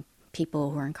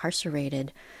 people who are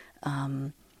incarcerated,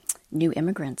 new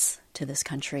immigrants to this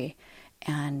country.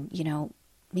 And,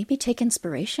 maybe take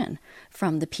inspiration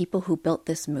from the people who built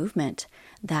this movement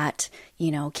that,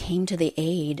 came to the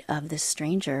aid of this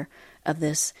stranger, of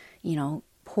this,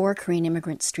 poor Korean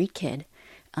immigrant street kid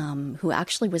who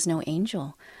actually was no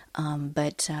angel,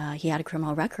 but he had a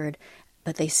criminal record.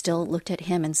 But they still looked at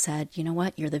him and said, you know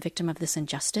what, you're the victim of this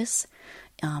injustice.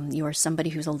 You are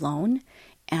somebody who's alone,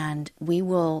 and we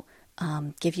will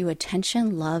give you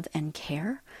attention, love, and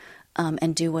care,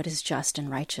 and do what is just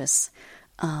and righteous.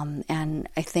 And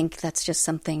I think that's just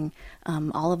something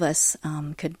all of us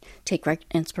could take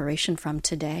inspiration from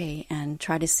today and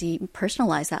try to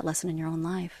personalize that lesson in your own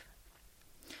life.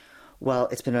 Well,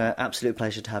 it's been an absolute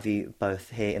pleasure to have you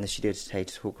both here in the studio today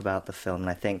to talk about the film.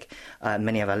 And I think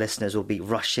many of our listeners will be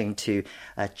rushing to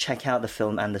check out the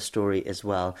film and the story as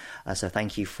well. So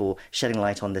thank you for shedding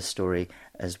light on this story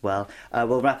as well.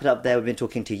 We'll wrap it up there. We've been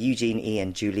talking to Eugene E.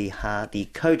 and Julie Ha, the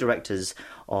co-directors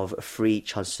of Free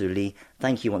Chosuli.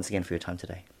 Thank you once again for your time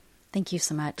today. Thank you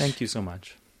so much. Thank you so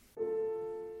much.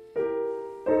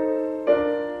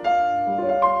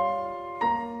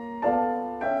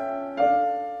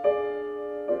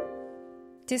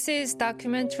 This is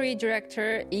documentary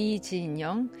director Lee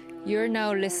Jin-young. You're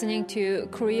now listening to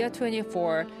Korea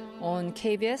 24 on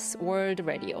KBS World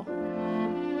Radio.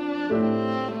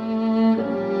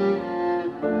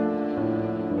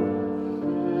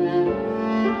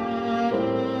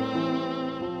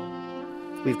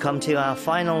 We've come to our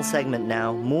final segment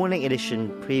now, Morning Edition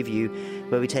Preview,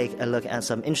 where we take a look at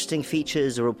some interesting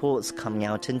features or reports coming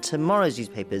out in tomorrow's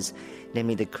newspapers,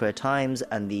 namely the Korea Times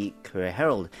and the Korea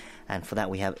Herald. And for that,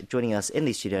 we have joining us in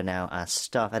the studio now our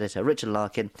staff editor, Richard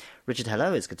Larkin. Richard,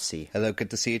 hello. It's good to see you. Hello, good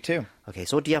to see you too. Okay,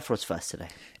 so what do you have for us first today?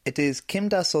 It is Kim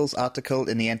Da-sol's article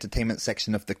in the entertainment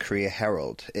section of the Korea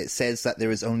Herald. It says that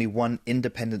there is only one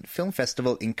independent film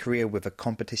festival in Korea with a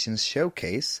competition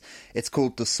showcase. It's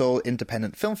called the Seoul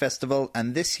Independent Film Festival,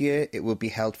 and this year it will be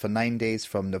held for 9 days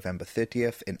from November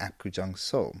 30th in Apgujeong,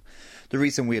 Seoul. The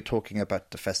reason we are talking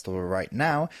about the festival right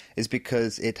now is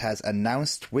because it has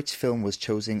announced which film was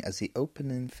chosen as the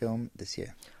opening film this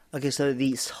year. Okay, so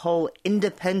the Seoul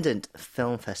Independent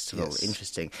Film Festival. Yes.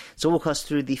 Interesting. So walk us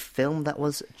through the film that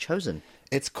was chosen.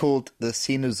 It's called The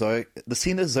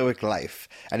Cenozoic Life,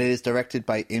 and it is directed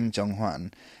by Im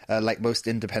Jong-hwan. Like most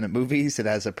independent movies, it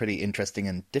has a pretty interesting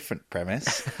and different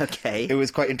premise. Okay. It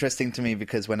was quite interesting to me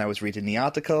because when I was reading the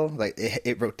article,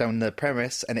 it wrote down the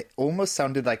premise, and it almost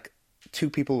sounded like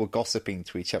two people were gossiping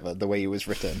to each other, the way it was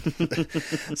written.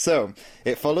 So,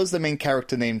 it follows the main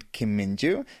character named Kim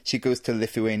Min-ju. She goes to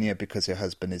Lithuania because her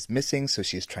husband is missing, so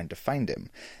she is trying to find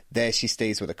him. There she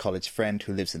stays with a college friend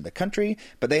who lives in the country,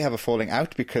 but they have a falling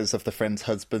out because of the friend's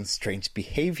husband's strange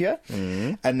behavior.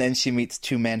 Mm. And then she meets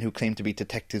two men who claim to be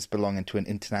detectives belonging to an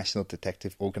international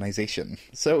detective organization.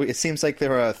 So it seems like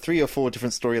there are 3 or 4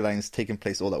 different storylines taking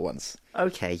place all at once.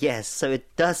 Okay, yes, so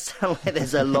it does sound like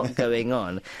there's a lot going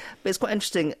on. But it's quite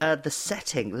interesting, the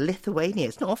setting, Lithuania.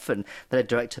 It's not often that a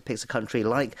director picks a country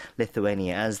like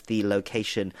Lithuania as the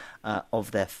location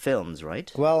of their films,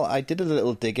 right? Well, I did a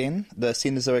little digging. The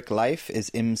Cenozoic Life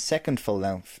is Im's second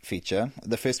full-length feature.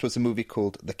 The first was a movie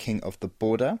called The King of the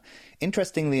Border.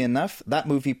 Interestingly enough, that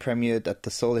movie premiered at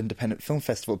the Seoul Independent Film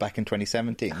Festival back in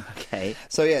 2017. Okay.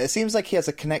 So yeah, it seems like he has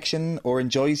a connection or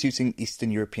enjoys using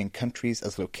Eastern European countries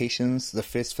as locations. The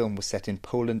first film was set in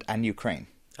Poland and Ukraine.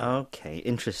 Okay,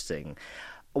 interesting.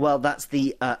 Well, that's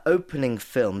the opening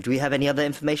film. Do we have any other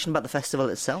information about the festival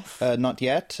itself? Not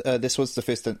yet. This was the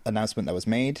first announcement that was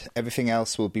made. Everything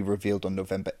else will be revealed on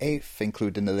November 8th,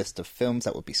 including a list of films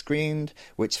that will be screened,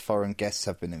 which foreign guests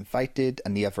have been invited,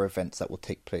 and the other events that will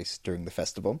take place during the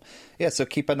festival. Yeah, so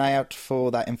keep an eye out for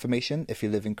that information if you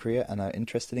live in Korea and are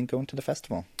interested in going to the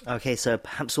festival. Okay, so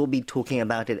perhaps we'll be talking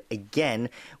about it again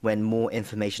when more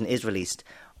information is released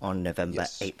on November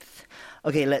 8th.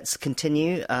 Okay, let's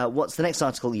continue. What's the next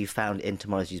article you found in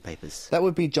tomorrow's newspapers? That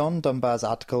would be John Dunbar's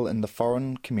article in the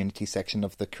foreign community section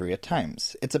of the Korea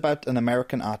Times. It's about an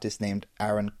American artist named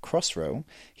Aaron Crossrow.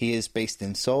 He is based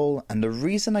in Seoul, and the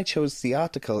reason I chose the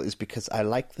article is because I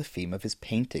like the theme of his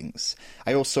paintings.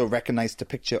 I also recognized a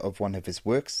picture of one of his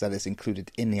works that is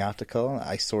included in the article.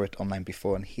 I saw it online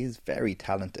before, and he is very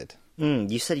talented.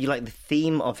 You said you like the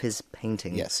theme of his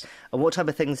paintings. Yes. And what type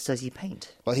of things does he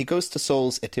paint? Well, he goes to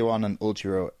Seoul's Itaewon and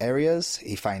Uljiro areas.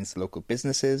 He finds local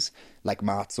businesses, like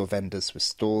marts or vendors with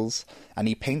stalls, and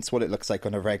he paints what it looks like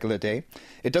on a regular day.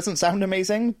 It doesn't sound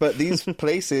amazing, but these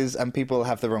places and people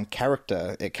have their own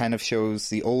character. It kind of shows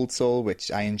the old Seoul, which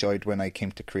I enjoyed when I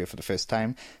came to Korea for the first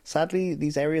time. Sadly,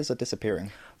 these areas are disappearing.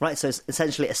 Right, so it's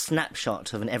essentially a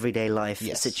snapshot of an everyday life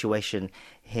situation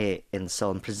here in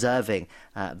Seoul, and preserving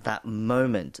that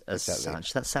moment as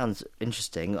such. That sounds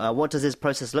interesting. What does this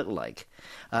process look like?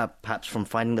 Perhaps from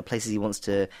finding the places he wants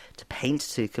to paint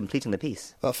to completing the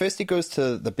piece. Well, first he goes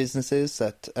to the businesses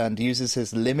and uses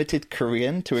his limited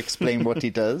Korean to explain what he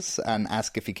does and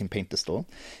ask if he can paint the store.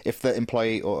 If the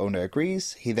employee or owner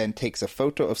agrees, he then takes a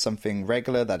photo of something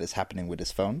regular that is happening with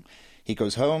his phone. He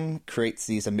goes home, creates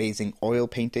these amazing oil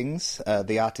paintings.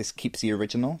 The artist keeps the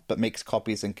original, but makes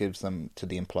copies and gives them to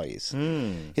the employees.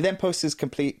 He then posts his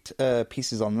complete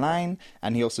pieces online,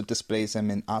 and he also displays them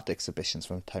in art exhibitions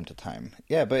from time to time.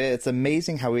 Yeah, but it's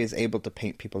amazing how he is able to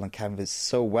paint people on canvas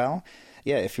so well.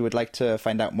 Yeah, if you would like to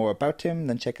find out more about him,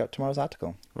 then check out tomorrow's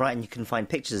article. Right, and you can find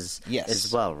pictures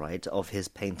as well, right, of his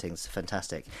paintings.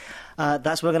 Fantastic.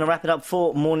 That's where we're going to wrap it up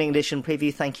for Morning Edition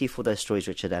Preview. Thank you for those stories,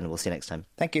 Richard, and we'll see you next time.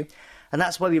 Thank you. And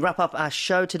that's where we wrap up our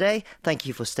show today. Thank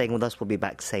you for staying with us. We'll be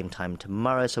back same time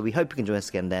tomorrow, so we hope you can join us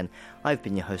again then. I've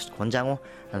been your host, Kwon Jang-ho,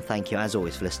 and thank you as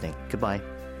always for listening. Goodbye.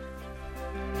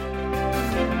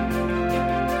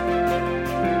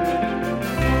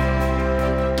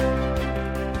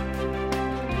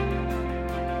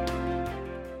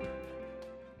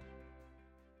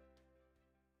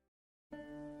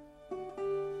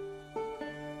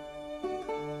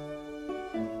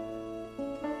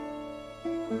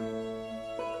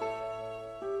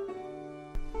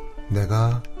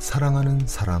 내가 사랑하는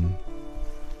사람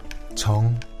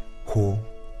정호승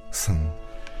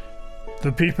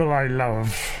The People I Love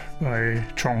by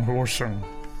Jong Ho-seung.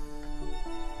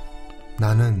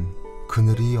 나는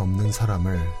그늘이 없는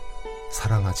사람을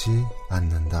사랑하지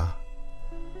않는다.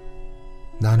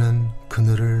 나는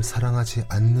그늘을 사랑하지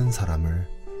않는 사람을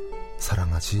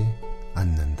사랑하지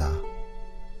않는다.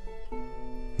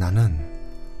 나는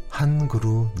한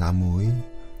그루 나무의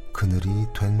그늘이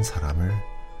된 사람을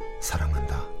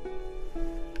사랑한다.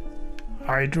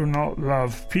 I do not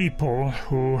love people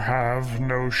who have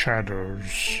no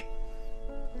shadows.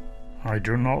 I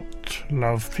do not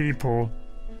love people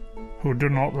who do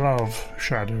not love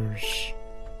shadows.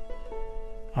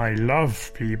 I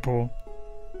love people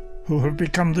who have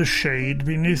become the shade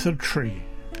beneath a tree.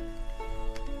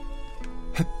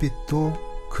 햇빛도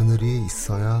그늘이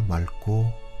있어야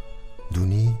맑고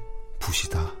눈이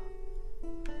부시다.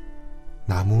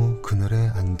 나무 그늘에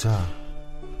앉아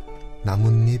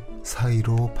나뭇잎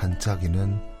사이로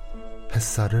반짝이는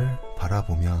햇살을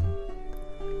바라보면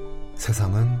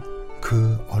세상은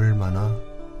그 얼마나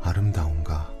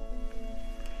아름다운가.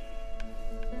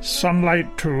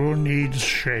 Sunlight too needs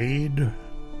shade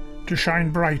to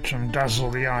shine bright and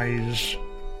dazzle the eyes.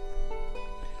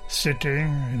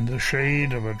 Sitting in the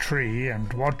shade of a tree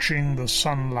and watching the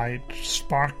sunlight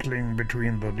sparkling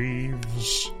between the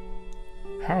leaves,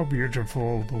 how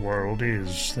beautiful the world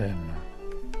is then.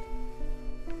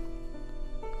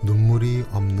 눈물이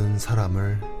없는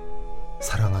사람을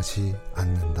사랑하지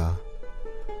않는다.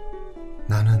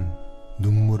 나는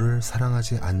눈물을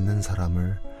사랑하지 않는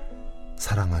사람을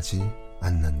사랑하지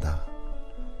않는다.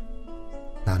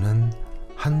 나는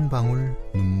한 방울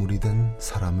눈물이 된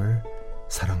사람을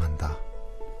사랑한다.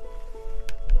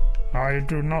 I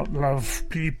do not love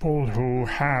people who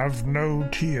have no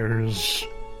tears.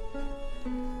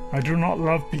 I do not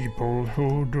love people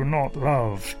who do not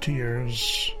love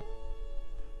tears.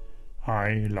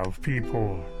 I love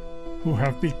people who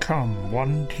have become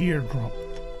one teardrop.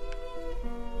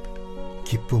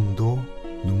 기쁨도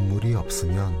눈물이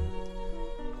없으면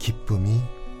기쁨이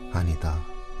아니다.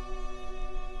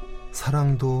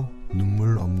 사랑도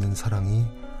눈물 없는 사랑이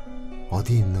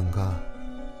어디 있는가?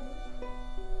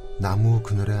 나무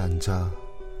그늘에 앉아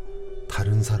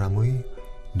다른 사람의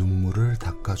눈물을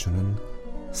닦아주는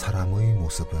사람의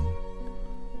모습은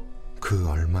그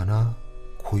얼마나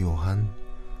고요한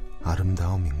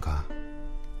아름다움인가.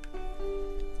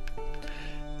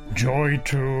 Joy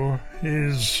too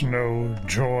is no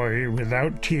joy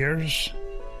without tears.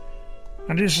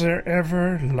 And is there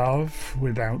ever love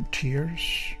without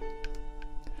tears?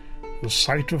 The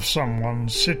sight of someone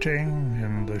sitting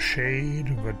in the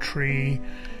shade of a tree,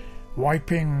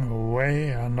 wiping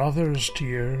away another's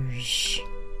tears.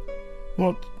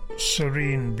 What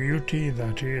serene beauty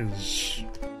that is.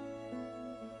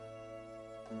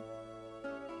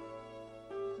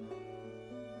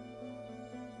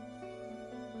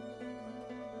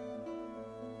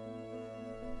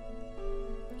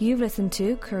 You've listened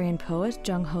to Korean poet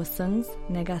Jung Ho-seung's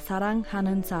내가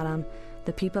사랑하는 사람,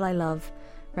 The People I Love,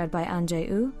 read by An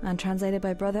Jae-woo and translated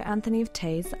by brother Anthony of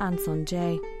Taes and son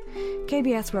Jae.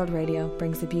 KBS World Radio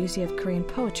brings the beauty of Korean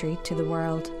poetry to the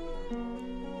world.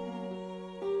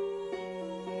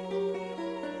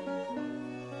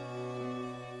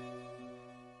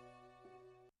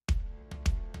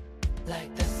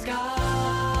 like the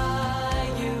sky,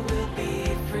 you will be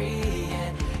free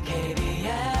in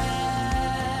KBS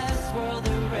World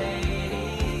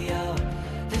Radio.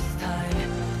 This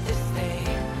time, this day,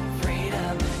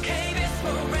 freedom. KBS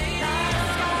World Radio.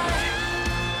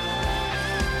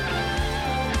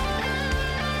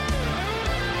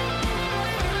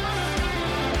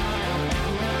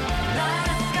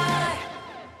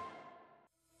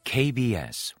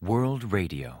 KBS World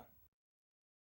Radio.